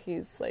imagine what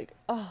he's like,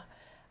 I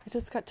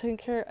just took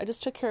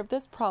care of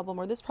this problem,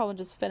 or this problem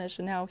just finished,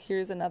 and now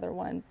here's another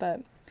one.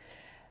 But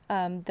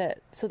the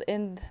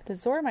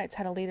Zoramites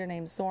had a leader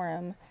named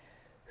Zoram,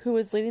 who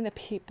was leading the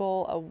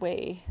people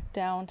away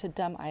down to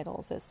dumb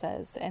idols, it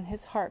says. And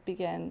his heart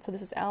began, so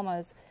this is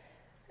Alma's,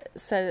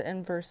 said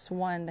in verse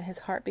 1, that his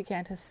heart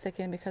began to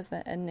sicken because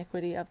of the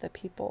iniquity of the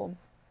people.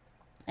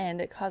 And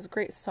it caused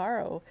great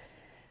sorrow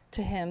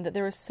to him that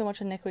there was so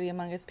much iniquity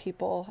among his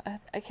people.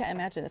 I can't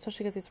imagine,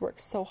 especially because he's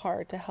worked so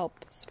hard to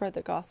help spread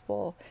the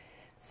gospel.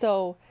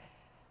 So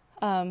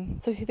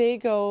they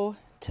go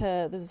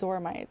to the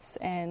Zoramites,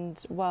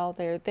 and while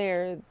they're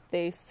there,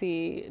 they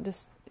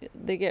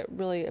get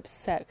really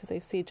upset because they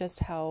see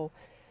just how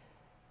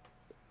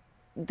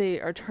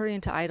they are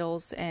turning to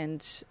idols,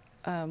 and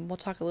we'll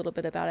talk a little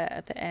bit about it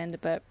at the end,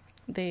 but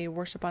they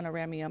worship on a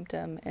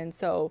Rameumptom, and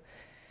so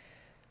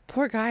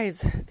poor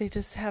guys, they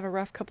just have a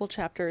rough couple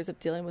chapters of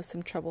dealing with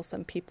some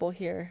troublesome people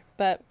here.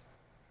 But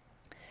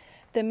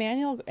the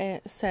manual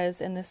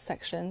says in this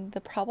section,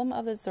 the problem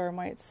of the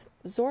Zoramites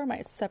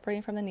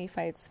separating from the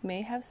Nephites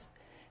may have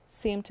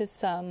seemed to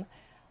some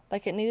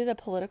like it needed a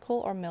political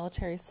or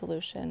military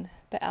solution,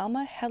 but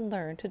Alma had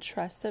learned to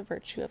trust the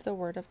virtue of the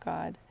Word of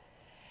God.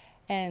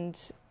 And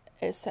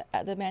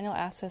the manual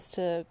asks us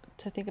to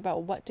think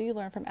about, what do you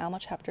learn from Alma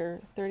chapter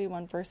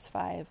 31, verse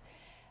 5,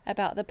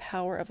 about the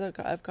power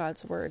of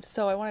God's Word.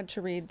 So I wanted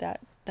to read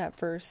that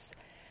verse.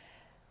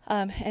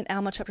 In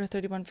Alma chapter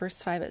 31,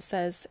 verse 5, it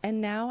says,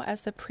 "And now,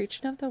 as the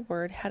preaching of the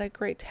word had a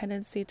great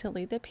tendency to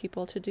lead the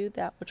people to do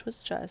that which was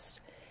just,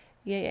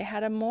 yea, it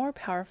had a more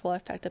powerful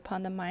effect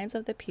upon the minds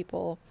of the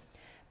people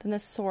than the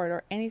sword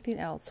or anything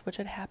else which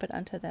had happened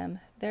unto them.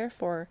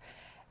 Therefore,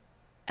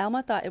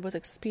 Alma thought it was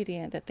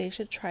expedient that they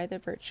should try the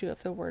virtue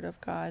of the word of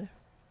God."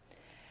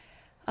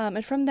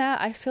 And from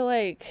that, I feel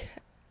like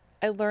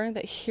I learned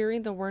that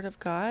hearing the word of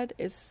God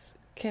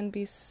can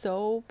be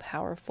so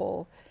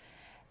powerful.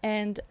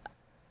 And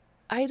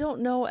I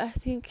don't know, I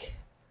think,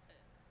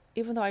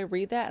 even though I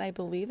read that and I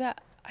believe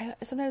that,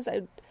 sometimes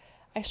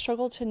I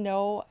struggle to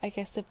know, I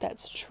guess, if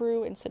that's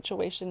true in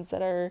situations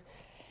that are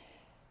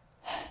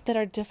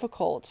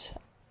difficult,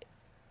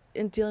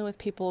 in dealing with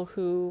people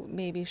who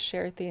maybe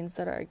share things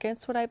that are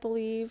against what I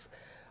believe,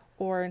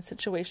 or in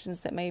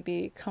situations that may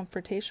be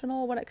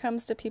confrontational when it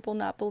comes to people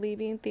not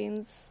believing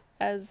things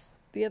as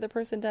the other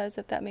person does,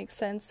 if that makes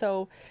sense.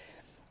 So,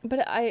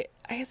 but I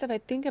guess if I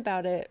think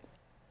about it,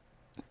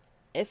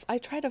 if I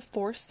try to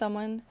force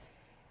someone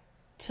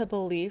to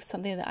believe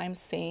something that I'm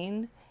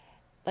saying,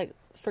 like,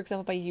 for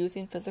example, by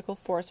using physical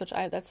force, which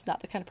that's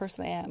not the kind of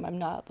person I am. I'm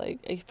not like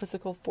a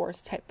physical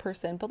force type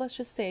person, but let's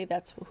just say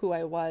that's who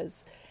I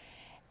was.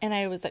 And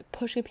I was like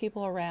pushing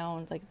people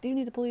around, like, you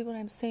need to believe what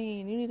I'm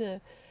saying. You need to,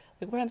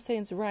 like, what I'm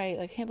saying is right.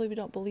 Like, I can't believe you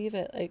don't believe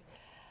it. Like,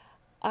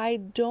 I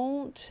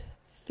don't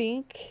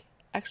think,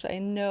 actually, I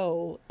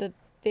know that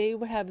they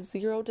would have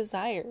zero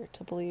desire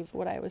to believe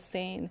what I was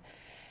saying.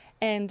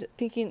 And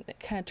thinking,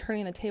 kind of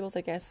turning the tables,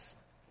 I guess,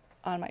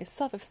 on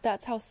myself, if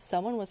that's how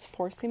someone was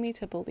forcing me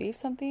to believe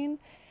something,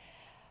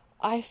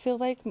 I feel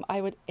like I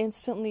would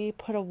instantly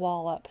put a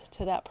wall up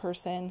to that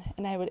person,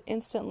 and I would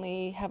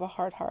instantly have a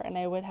hard heart, and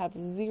I would have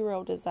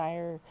zero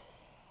desire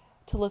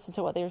to listen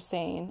to what they were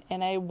saying,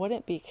 and I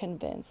wouldn't be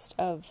convinced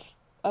of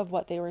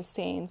what they were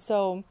saying.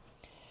 So,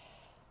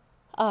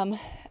 and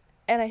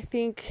I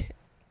think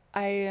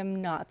I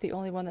am not the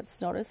only one that's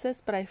noticed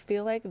this, but I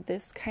feel like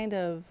this kind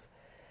of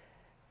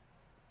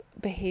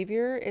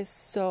behavior is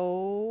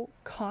so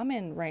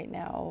common right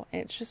now.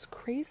 It's just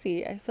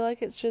crazy. I feel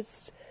like it's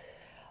just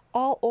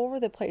all over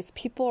the place.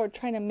 People are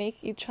trying to make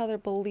each other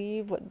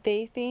believe what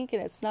they think,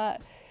 and it's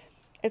not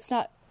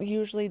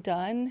usually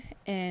done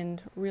in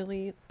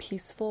really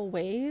peaceful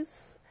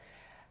ways.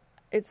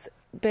 It's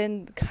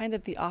been kind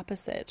of the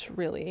opposite,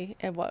 really.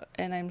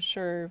 And I'm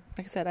sure,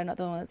 like I said, I'm not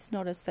the one that's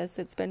noticed this.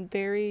 It's been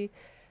very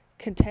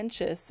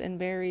contentious and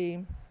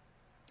very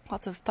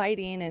lots of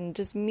fighting and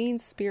just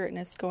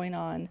mean-spiritedness going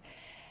on.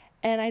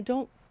 And I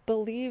don't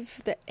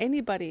believe that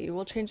anybody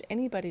will change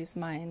anybody's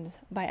mind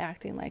by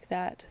acting like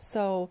that.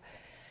 So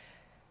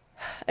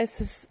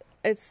it's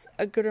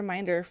a good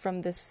reminder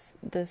from this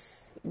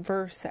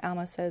verse that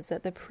Alma says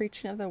that the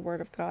preaching of the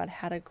word of God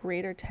had a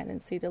greater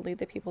tendency to lead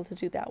the people to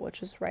do that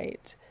which is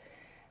right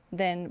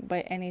than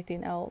by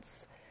anything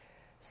else.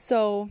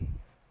 So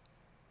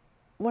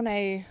when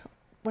I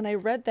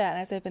read that,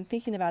 and as I've been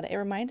thinking about it, it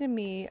reminded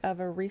me of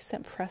a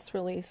recent press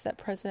release that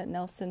President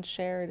Nelson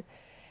shared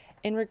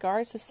in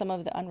regards to some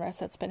of the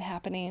unrest that's been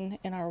happening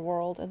in our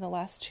world in the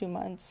last 2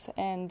 months.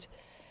 And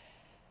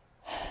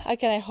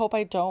again, I hope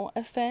I don't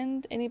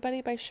offend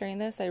anybody by sharing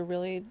this. I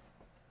really,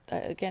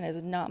 again,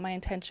 is not my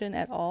intention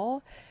at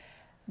all.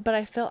 But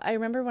I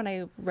remember when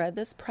I read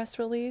this press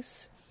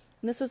release,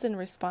 and this was in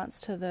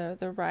response to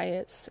the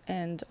riots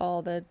and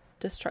all the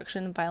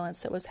destruction and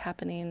violence that was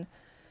happening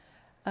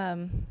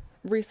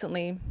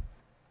recently,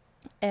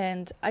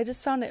 and I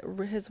just found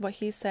what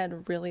he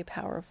said really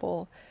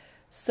powerful.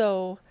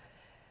 So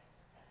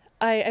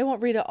I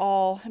won't read it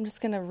all. I'm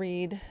just going to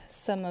read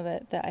some of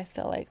it that I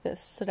feel like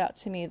this stood out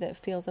to me, that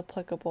feels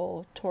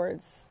applicable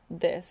towards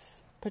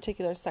this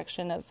particular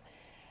section of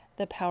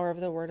the power of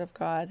the Word of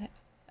God,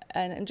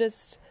 and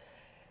just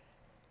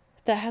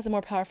that has a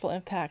more powerful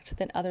impact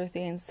than other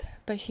things.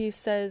 But he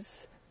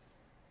says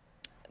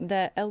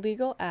that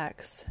illegal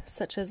acts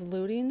such as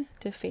looting,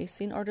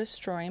 defacing, or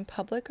destroying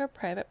public or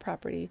private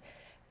property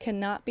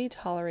cannot be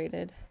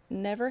tolerated.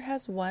 Never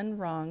has one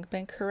wrong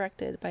been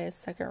corrected by a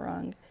second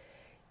wrong.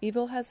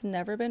 Evil has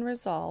never been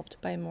resolved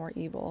by more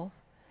evil.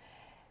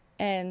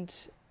 And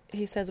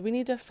he says we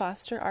need to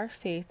foster our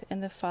faith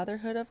in the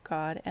fatherhood of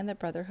God and the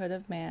brotherhood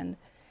of man.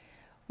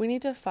 We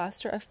need to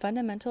foster a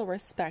fundamental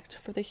respect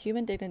for the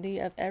human dignity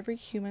of every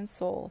human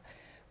soul,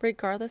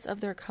 regardless of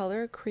their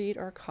color, creed,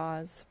 or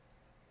cause.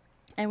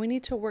 And we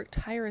need to work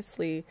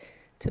tirelessly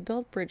to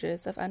build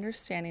bridges of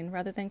understanding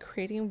rather than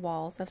creating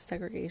walls of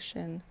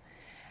segregation.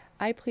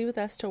 I plead with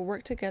us to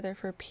work together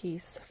for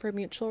peace, for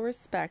mutual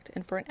respect,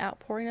 and for an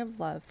outpouring of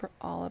love for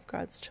all of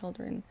God's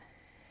children.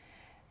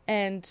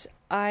 And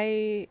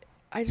I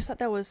just thought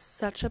that was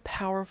such a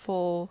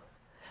powerful,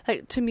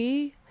 like, to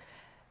me,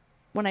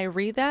 when I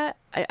read that,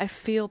 I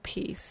feel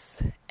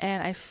peace,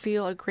 and I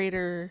feel a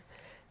greater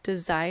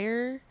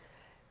desire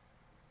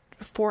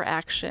for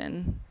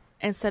action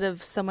instead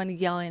of someone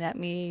yelling at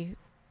me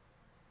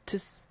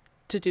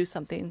to do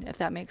something, if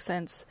that makes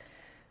sense.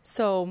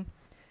 So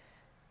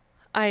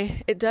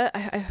I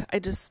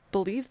just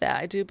believe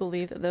that. I do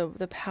believe that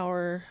the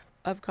power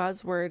of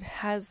God's word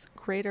has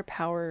greater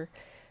power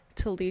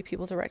to lead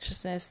people to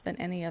righteousness than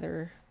any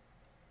other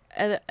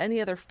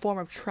form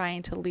of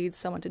trying to lead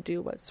someone to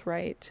do what's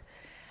right.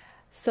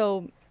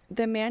 So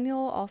the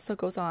manual also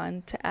goes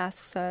on to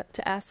ask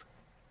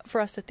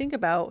for us to think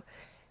about,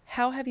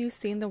 how have you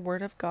seen the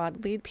word of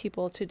God lead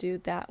people to do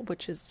that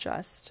which is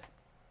just?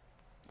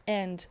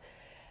 And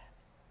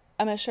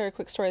I'm going to share a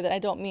quick story that I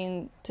don't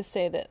mean to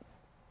say that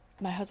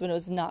my husband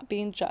was not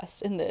being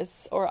just in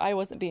this, or I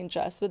wasn't being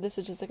just, but this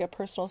is just like a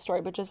personal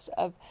story, but just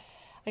of,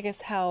 I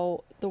guess,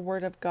 how the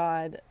word of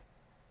God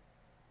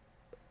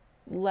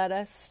led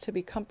us to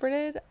be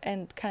comforted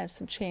and kind of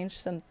to change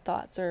some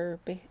thoughts and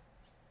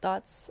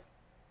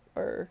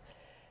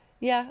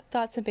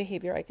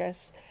behavior, I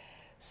guess.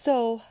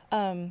 So,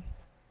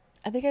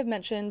 I think I've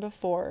mentioned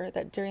before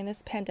that during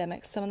this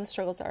pandemic, some of the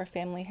struggles that our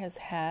family has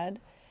had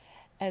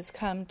has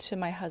come to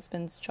my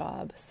husband's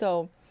job.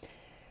 So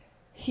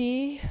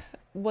he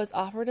was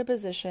offered a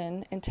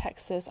position in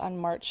Texas on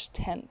March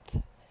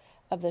 10th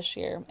of this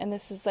year. And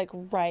this is like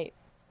right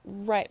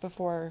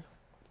before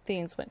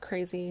things went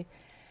crazy.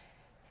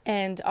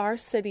 And our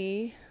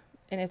city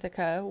in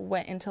Ithaca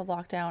went into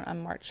lockdown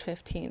on March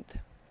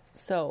 15th.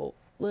 So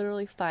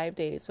literally 5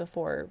 days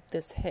before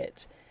this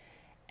hit.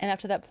 And up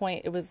to that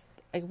point, it was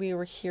like we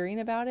were hearing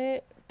about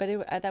it, but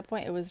at that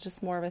point it was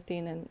just more of a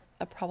thing and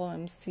a problem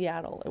in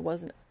Seattle. It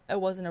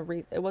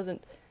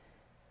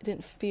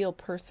didn't feel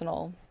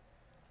personal.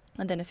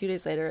 And then a few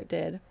days later it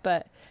did.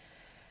 But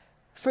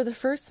for the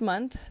first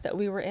month that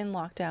we were in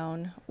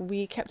lockdown,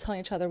 we kept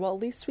telling each other, well,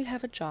 at least we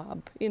have a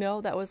job. You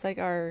know, that was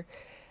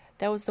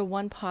the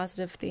one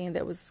positive thing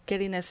that was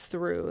getting us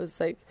through. It was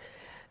like,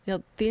 you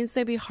know, things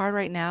may be hard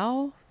right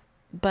now,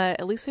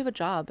 but at least we have a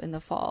job in the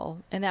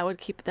fall. And that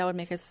would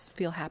make us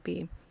feel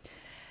happy.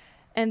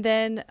 And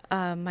then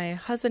my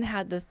husband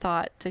had the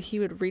thought that he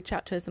would reach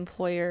out to his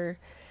employer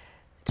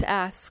to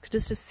ask,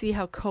 just to see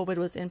how COVID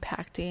was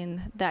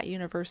impacting that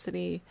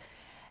university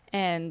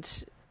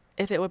and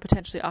if it would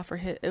potentially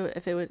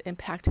if it would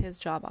impact his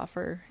job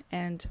offer.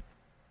 And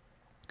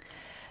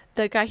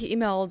the guy he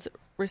emailed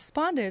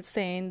responded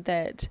saying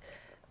that,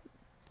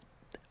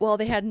 well,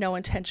 they had no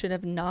intention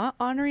of not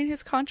honoring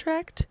his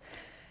contract.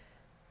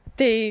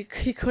 He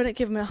couldn't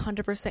give him a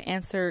 100%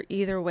 answer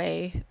either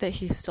way that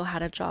he still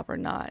had a job or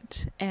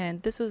not.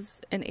 And this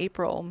was in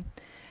April.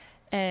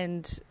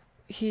 And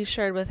he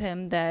shared with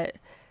him that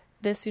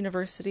this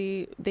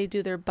university, they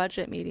do their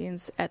budget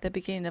meetings at the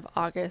beginning of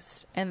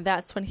August. And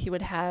that's when he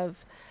would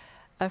have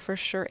a for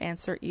sure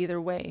answer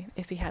either way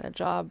if he had a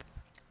job.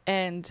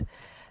 And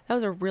that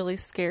was a really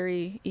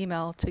scary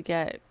email to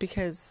get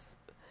because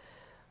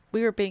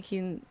we were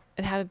banking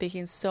and have been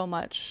banking so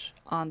much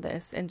on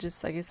this. And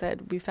just like I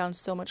said, we found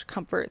so much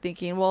comfort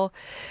thinking, well,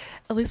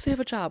 at least we have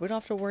a job. We don't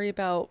have to worry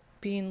about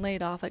being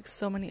laid off like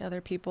so many other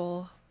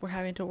people were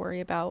having to worry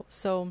about.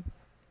 So,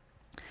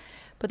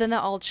 but then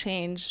that all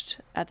changed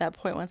at that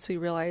point once we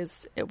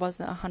realized it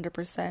wasn't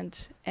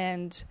 100%.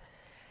 And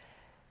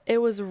it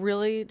was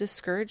really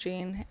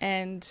discouraging.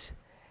 And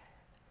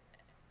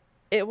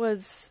I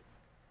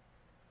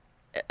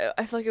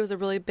feel like it was a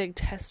really big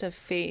test of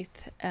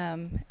faith.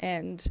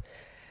 And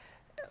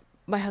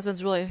my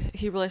husband's really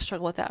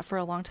struggled with that for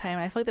a long time.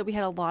 And I feel like that we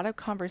had a lot of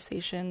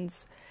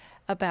conversations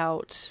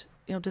about,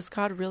 you know, does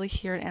God really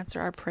hear and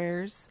answer our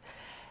prayers?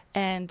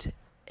 And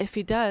if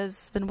he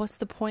does, then what's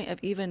the point of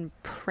even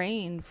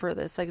praying for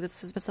this? Like,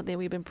 this has been something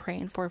we've been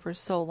praying for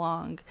so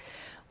long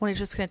when he's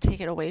just going to take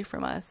it away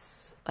from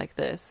us like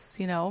this,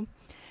 you know?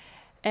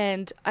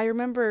 And I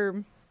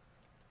remember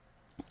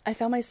I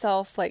found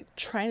myself like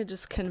trying to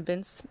just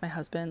convince my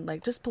husband,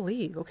 like, just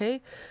believe,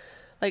 okay?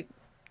 Like,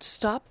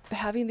 stop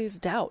having these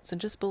doubts and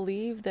just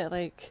believe that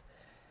like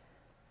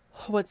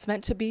what's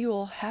meant to be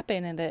will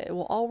happen and that it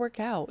will all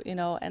work out, you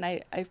know? And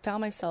I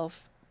found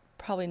myself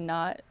probably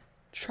not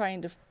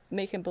trying to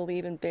make him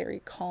believe in very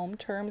calm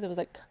terms. It was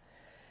like,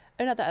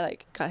 not that I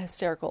like got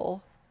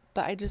hysterical,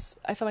 but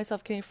I found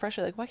myself getting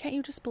frustrated. Like, why can't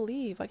you just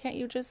believe? Why can't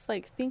you just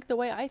like think the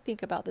way I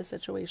think about this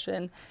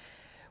situation?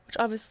 Which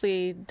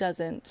obviously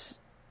doesn't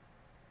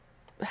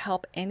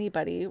help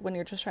anybody when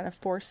you're just trying to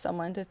force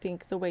someone to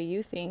think the way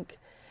you think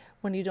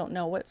when you don't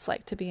know what it's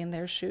like to be in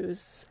their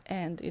shoes.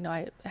 And,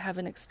 I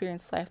haven't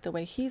experienced life the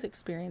way he's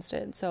experienced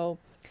it. And so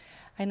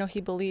I know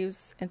he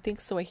believes and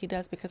thinks the way he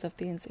does because of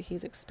things that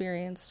he's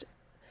experienced.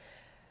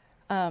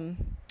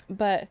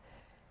 But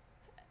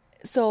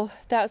so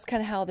that's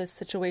kind of how this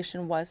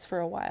situation was for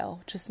a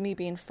while. Just me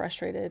being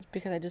frustrated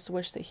because I just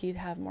wish that he'd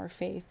have more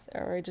faith,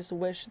 or I just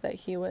wish that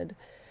he would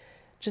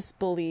just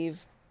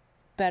believe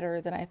better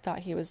than I thought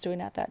he was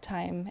doing at that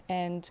time.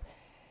 And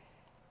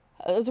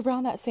it was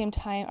around that same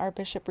time our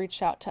bishop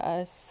reached out to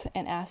us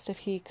and asked if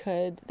he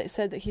could, they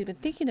said that he'd been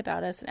thinking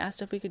about us and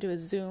asked if we could do a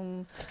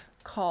Zoom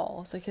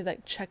call so he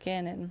could check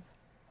in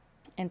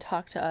and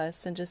talk to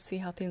us and just see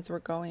how things were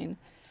going.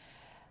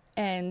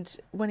 And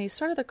when he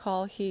started the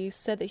call, he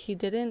said that he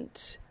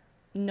didn't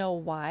know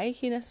why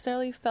he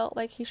necessarily felt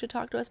like he should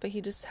talk to us, but he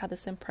just had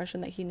this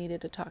impression that he needed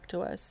to talk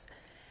to us.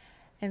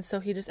 And so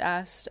he just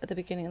asked at the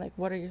beginning,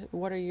 what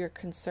are your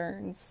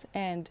concerns?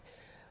 And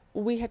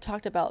we had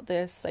talked about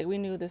this, we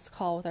knew this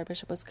call with our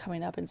bishop was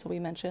coming up, and so we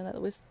mentioned that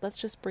let's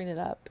just bring it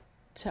up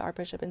to our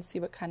bishop and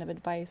see what kind of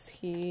advice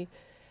he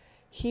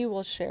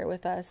will share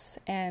with us.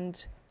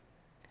 And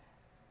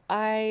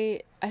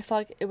I felt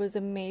like it was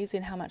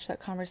amazing how much that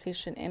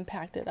conversation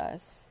impacted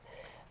us.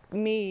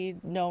 Me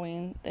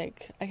knowing,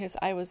 I guess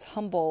I was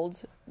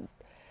humbled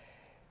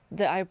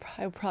that I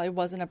probably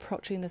wasn't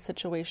approaching the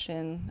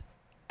situation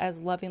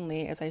as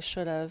lovingly as I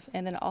should have.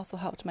 And then it also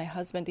helped my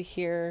husband to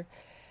hear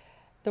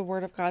the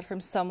word of God from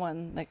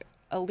someone, like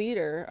a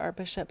leader, our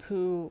bishop,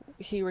 who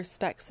he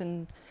respects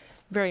and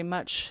very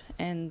much.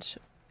 And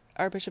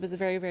our bishop is a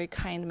very, very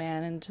kind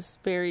man and just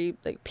very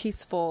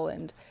peaceful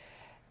and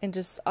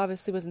just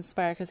obviously was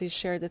inspired because he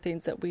shared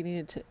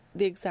the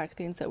exact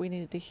things that we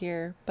needed to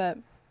hear. But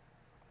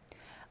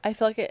I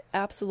feel like it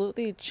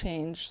absolutely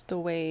changed the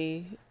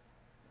way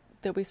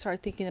that we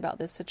started thinking about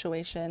this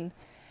situation.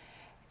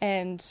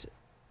 And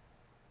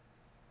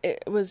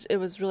it was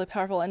really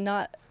powerful. And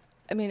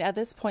at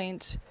this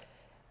point,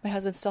 my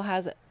husband still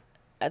has,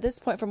 at this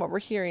point from what we're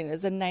hearing,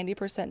 is a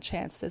 90%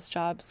 chance this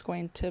job's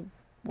going to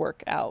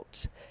work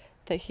out.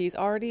 That he's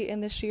already in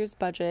this year's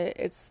budget.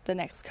 It's the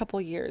next couple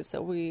years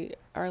that we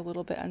are a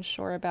little bit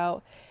unsure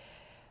about.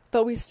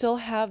 But we still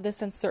have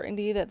this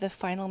uncertainty that the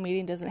final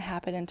meeting doesn't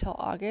happen until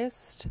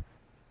August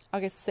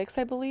 6th,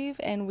 I believe.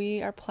 And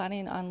we are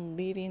planning on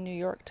leaving New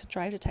York to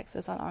drive to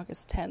Texas on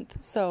August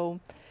 10th. So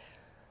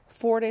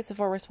 4 days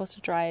before we're supposed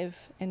to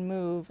drive and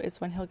move is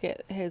when he'll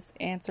get his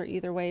answer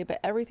either way. But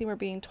everything we're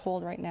being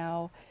told right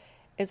now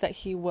is that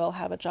he will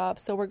have a job.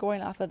 So we're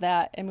going off of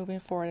that and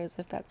moving forward as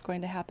if that's going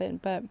to happen.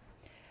 But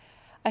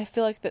I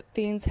feel like that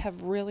things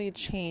have really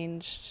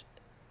changed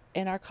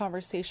in our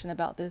conversation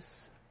about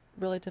this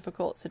really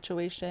difficult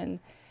situation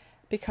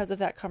because of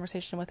that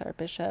conversation with our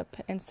bishop.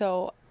 And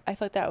so I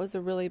feel like that was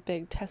a really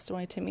big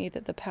testimony to me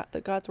that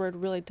that God's word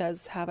really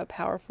does have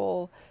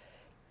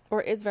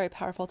is very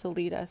powerful to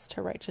lead us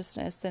to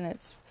righteousness. And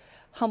it's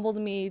humbled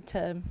me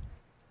to,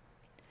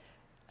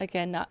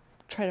 again, not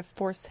try to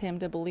force him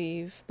to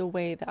believe the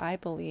way that I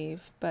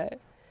believe, but,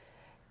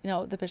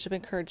 the bishop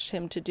encouraged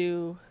him to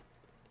do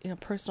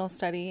personal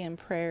study and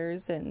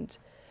prayers, and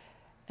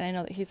I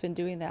know that he's been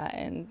doing that.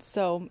 And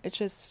so it's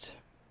just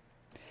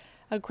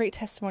a great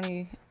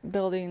testimony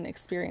building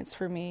experience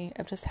for me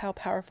of just how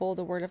powerful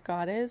the word of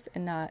God is,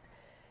 and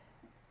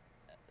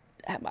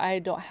I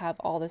don't have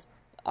all this,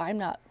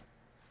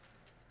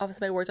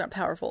 obviously my words aren't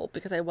powerful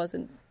because I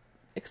wasn't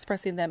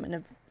expressing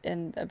them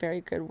in a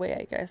very good way,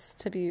 I guess,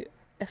 to be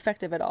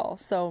effective at all.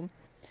 So,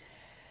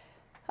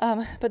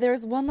 but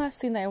there's one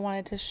last thing that I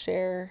wanted to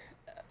share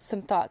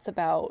some thoughts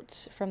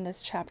about from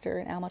this chapter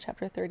in Alma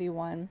chapter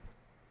 31.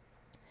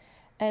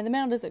 And the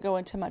manual doesn't go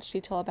into much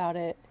detail about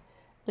it,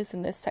 at least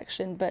in this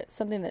section, but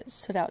something that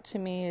stood out to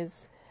me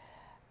is,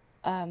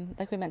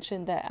 like we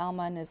mentioned, that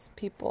Alma and his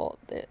people,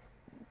 that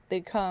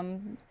they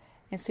come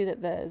and see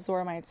that the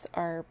Zoramites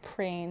are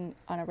praying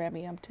on a Rabbi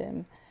Yom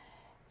Tim.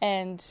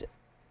 And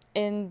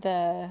in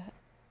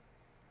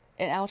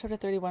Alma chapter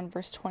 31,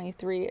 verse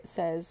 23,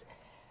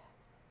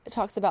 it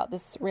talks about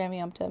this Ram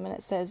Yom Tim, and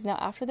it says, "Now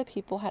after the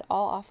people had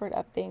all offered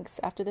up thanks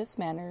after this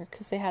manner,"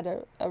 because they had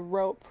a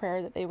rote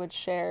prayer that they would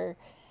share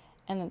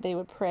and that they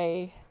would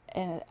pray,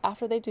 and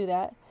after they do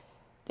that,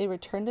 they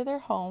returned to their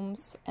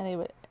homes, and they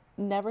would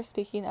never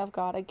speaking of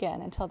God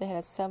again until they had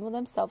assembled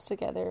themselves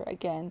together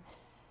again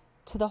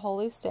to the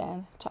holy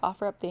stand to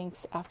offer up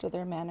thanks after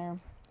their manner.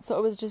 So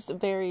it was just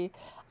very,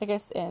 I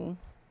guess in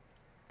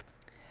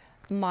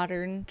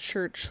modern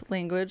church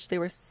language, they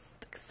were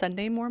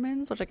Sunday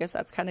Mormons, which I guess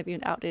that's kind of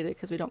even outdated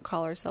because we don't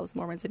call ourselves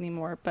Mormons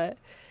anymore, but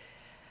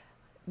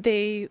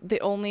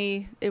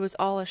it was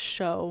all a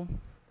show,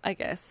 I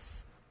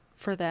guess,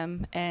 for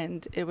them,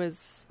 and it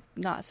was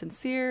not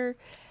sincere,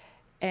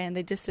 and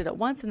they just did it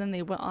once, and then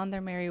they went on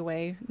their merry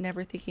way,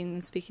 never thinking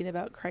and speaking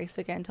about Christ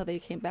again until they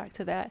came back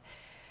to that.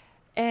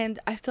 And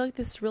I feel like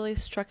this really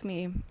struck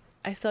me.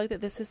 I feel like that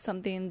this is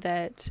something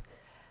that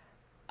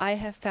I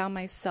have found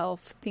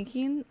myself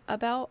thinking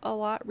about a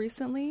lot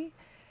recently,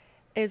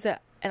 is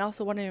that and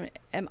also wondering,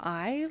 am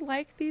I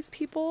like these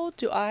people?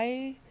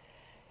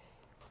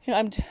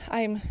 I'm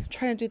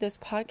trying to do this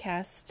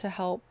podcast to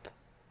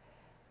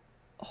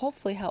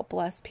hopefully help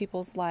bless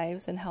people's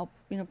lives and help,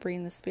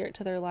 bring the Spirit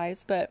to their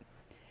lives. But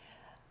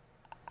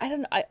I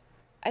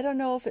don't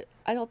know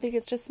I don't think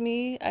it's just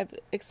me. I've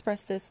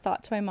expressed this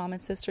thought to my mom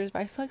and sisters, but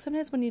I feel like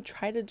sometimes when you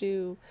try to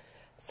do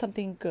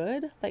something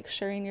good, like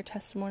sharing your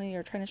testimony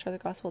or trying to share the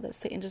gospel, that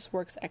Satan just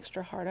works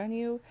extra hard on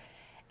you.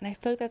 And I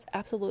feel like that's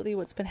absolutely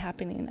what's been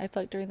happening. I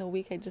feel like during the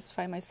week, I just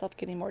find myself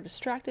getting more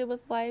distracted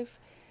with life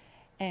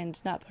and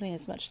not putting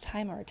as much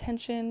time or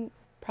attention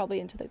probably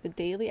into the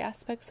daily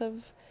aspects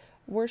of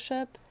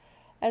worship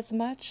as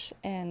much.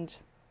 And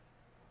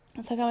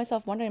so I found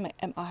myself wondering,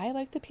 am I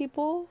like the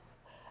people,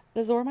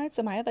 the Zoramites?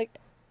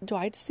 Do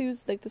I just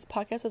use this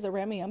podcast as a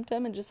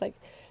rammy-umptum and just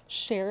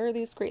share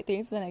these great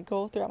things, and then I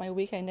go throughout my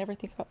week, I never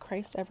think about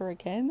Christ ever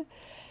again?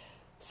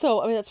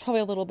 So, that's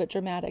probably a little bit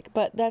dramatic,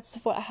 but that's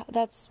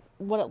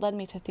what it led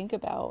me to think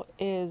about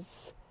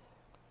is,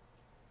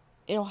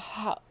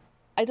 how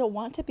I don't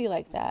want to be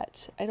like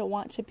that. I don't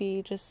want to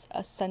be just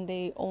a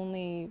Sunday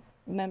only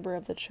member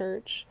of the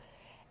church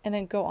and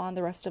then go on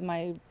the rest of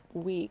my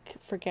week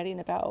forgetting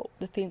about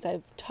the things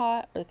I've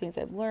taught or the things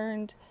I've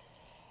learned.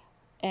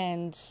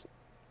 And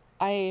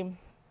I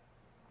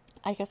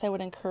guess I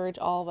would encourage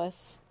all of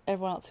us,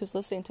 everyone else who's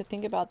listening, to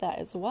think about that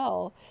as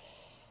well.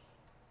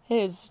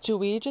 Do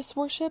we just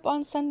worship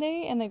on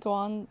Sunday and then go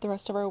on the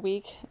rest of our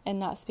week and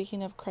not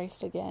speaking of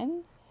Christ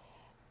again?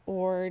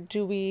 Or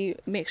do we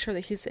make sure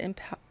that he's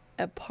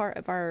a part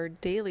of our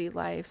daily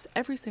lives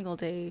every single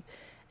day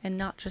and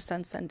not just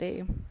on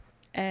Sunday?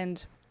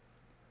 And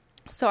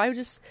so I would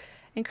just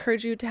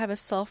encourage you to have a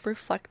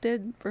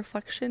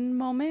reflection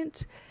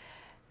moment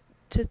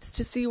to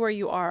see where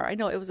you are. I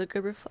know it was a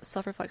good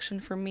self-reflection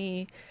for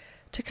me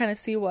to kind of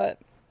see where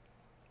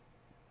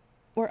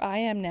I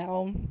am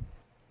now,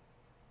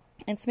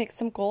 and to make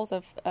some goals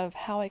of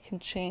how I can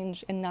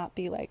change and not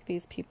be like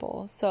these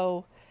people.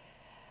 So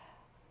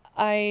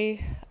I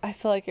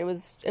feel like it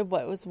was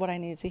what I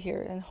needed to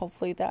hear, and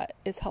hopefully that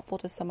is helpful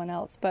to someone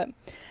else. But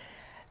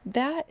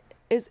that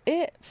is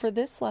it for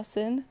this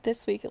lesson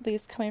this week, at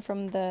least coming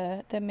from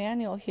the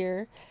manual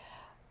here.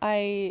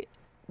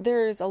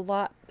 There's a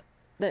lot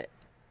that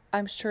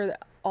I'm sure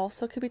that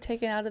also could be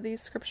taken out of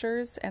these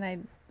scriptures,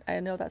 and I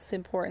know that's the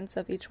importance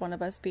of each one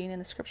of us being in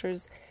the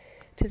scriptures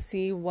to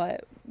see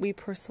what we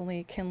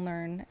personally can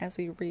learn as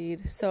we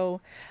read.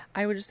 So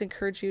I would just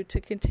encourage you to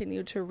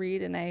continue to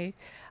read, and I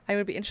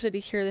would be interested to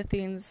hear the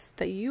things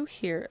that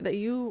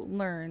you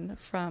learn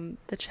from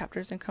the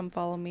chapters in Come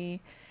Follow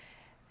Me,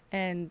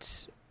 and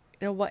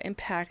what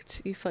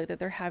impact you feel like that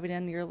they're having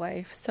on your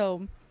life.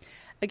 So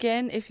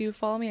again, if you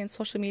follow me on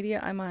social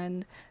media, I'm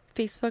on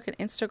Facebook and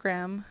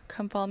Instagram.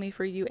 Come Follow Me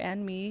for You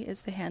and Me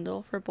is the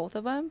handle for both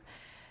of them.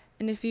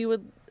 And if you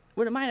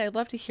wouldn't mind, I'd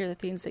love to hear the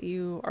things that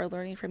you are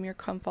learning from your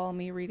Come Follow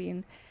Me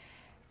reading.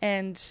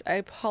 And I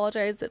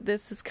apologize that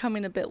this is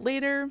coming a bit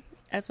later.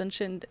 As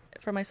mentioned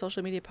from my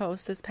social media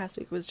posts, this past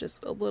week was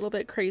just a little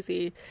bit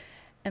crazy,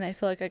 and I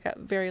feel like I got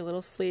very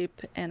little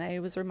sleep, and I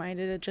was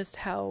reminded of just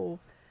how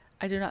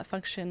I do not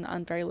function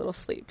on very little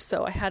sleep.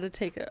 So I had to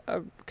take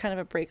a kind of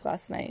a break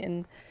last night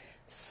and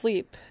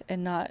sleep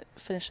and not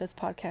finish this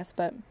podcast.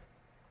 But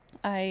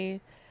I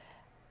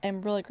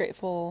am really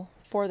grateful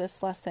for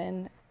this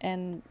lesson.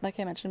 And like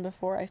I mentioned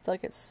before, I feel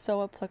like it's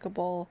so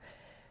applicable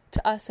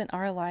to us in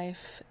our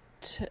life,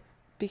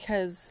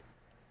 because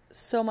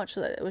so much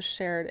that was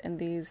shared in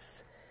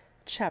these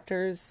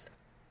chapters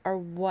are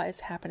what is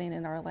happening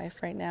in our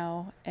life right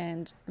now.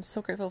 And I'm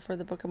so grateful for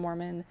the Book of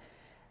Mormon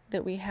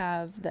that we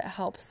have, that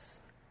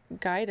helps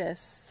guide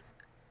us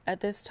at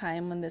this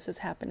time when this is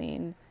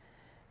happening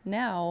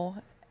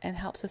now, and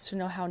helps us to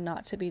know how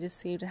not to be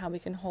deceived and how we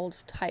can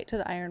hold tight to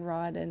the iron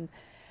rod, and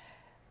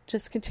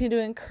just continue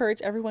to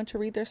encourage everyone to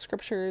read their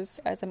scriptures,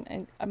 as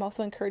I'm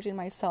also encouraging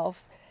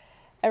myself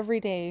every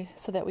day,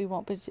 so that we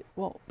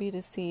won't be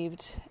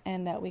deceived,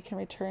 and that we can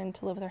return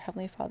to live with our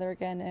Heavenly Father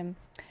again. And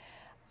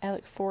I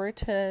look forward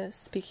to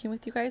speaking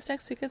with you guys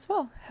next week as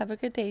well. Have a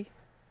good day.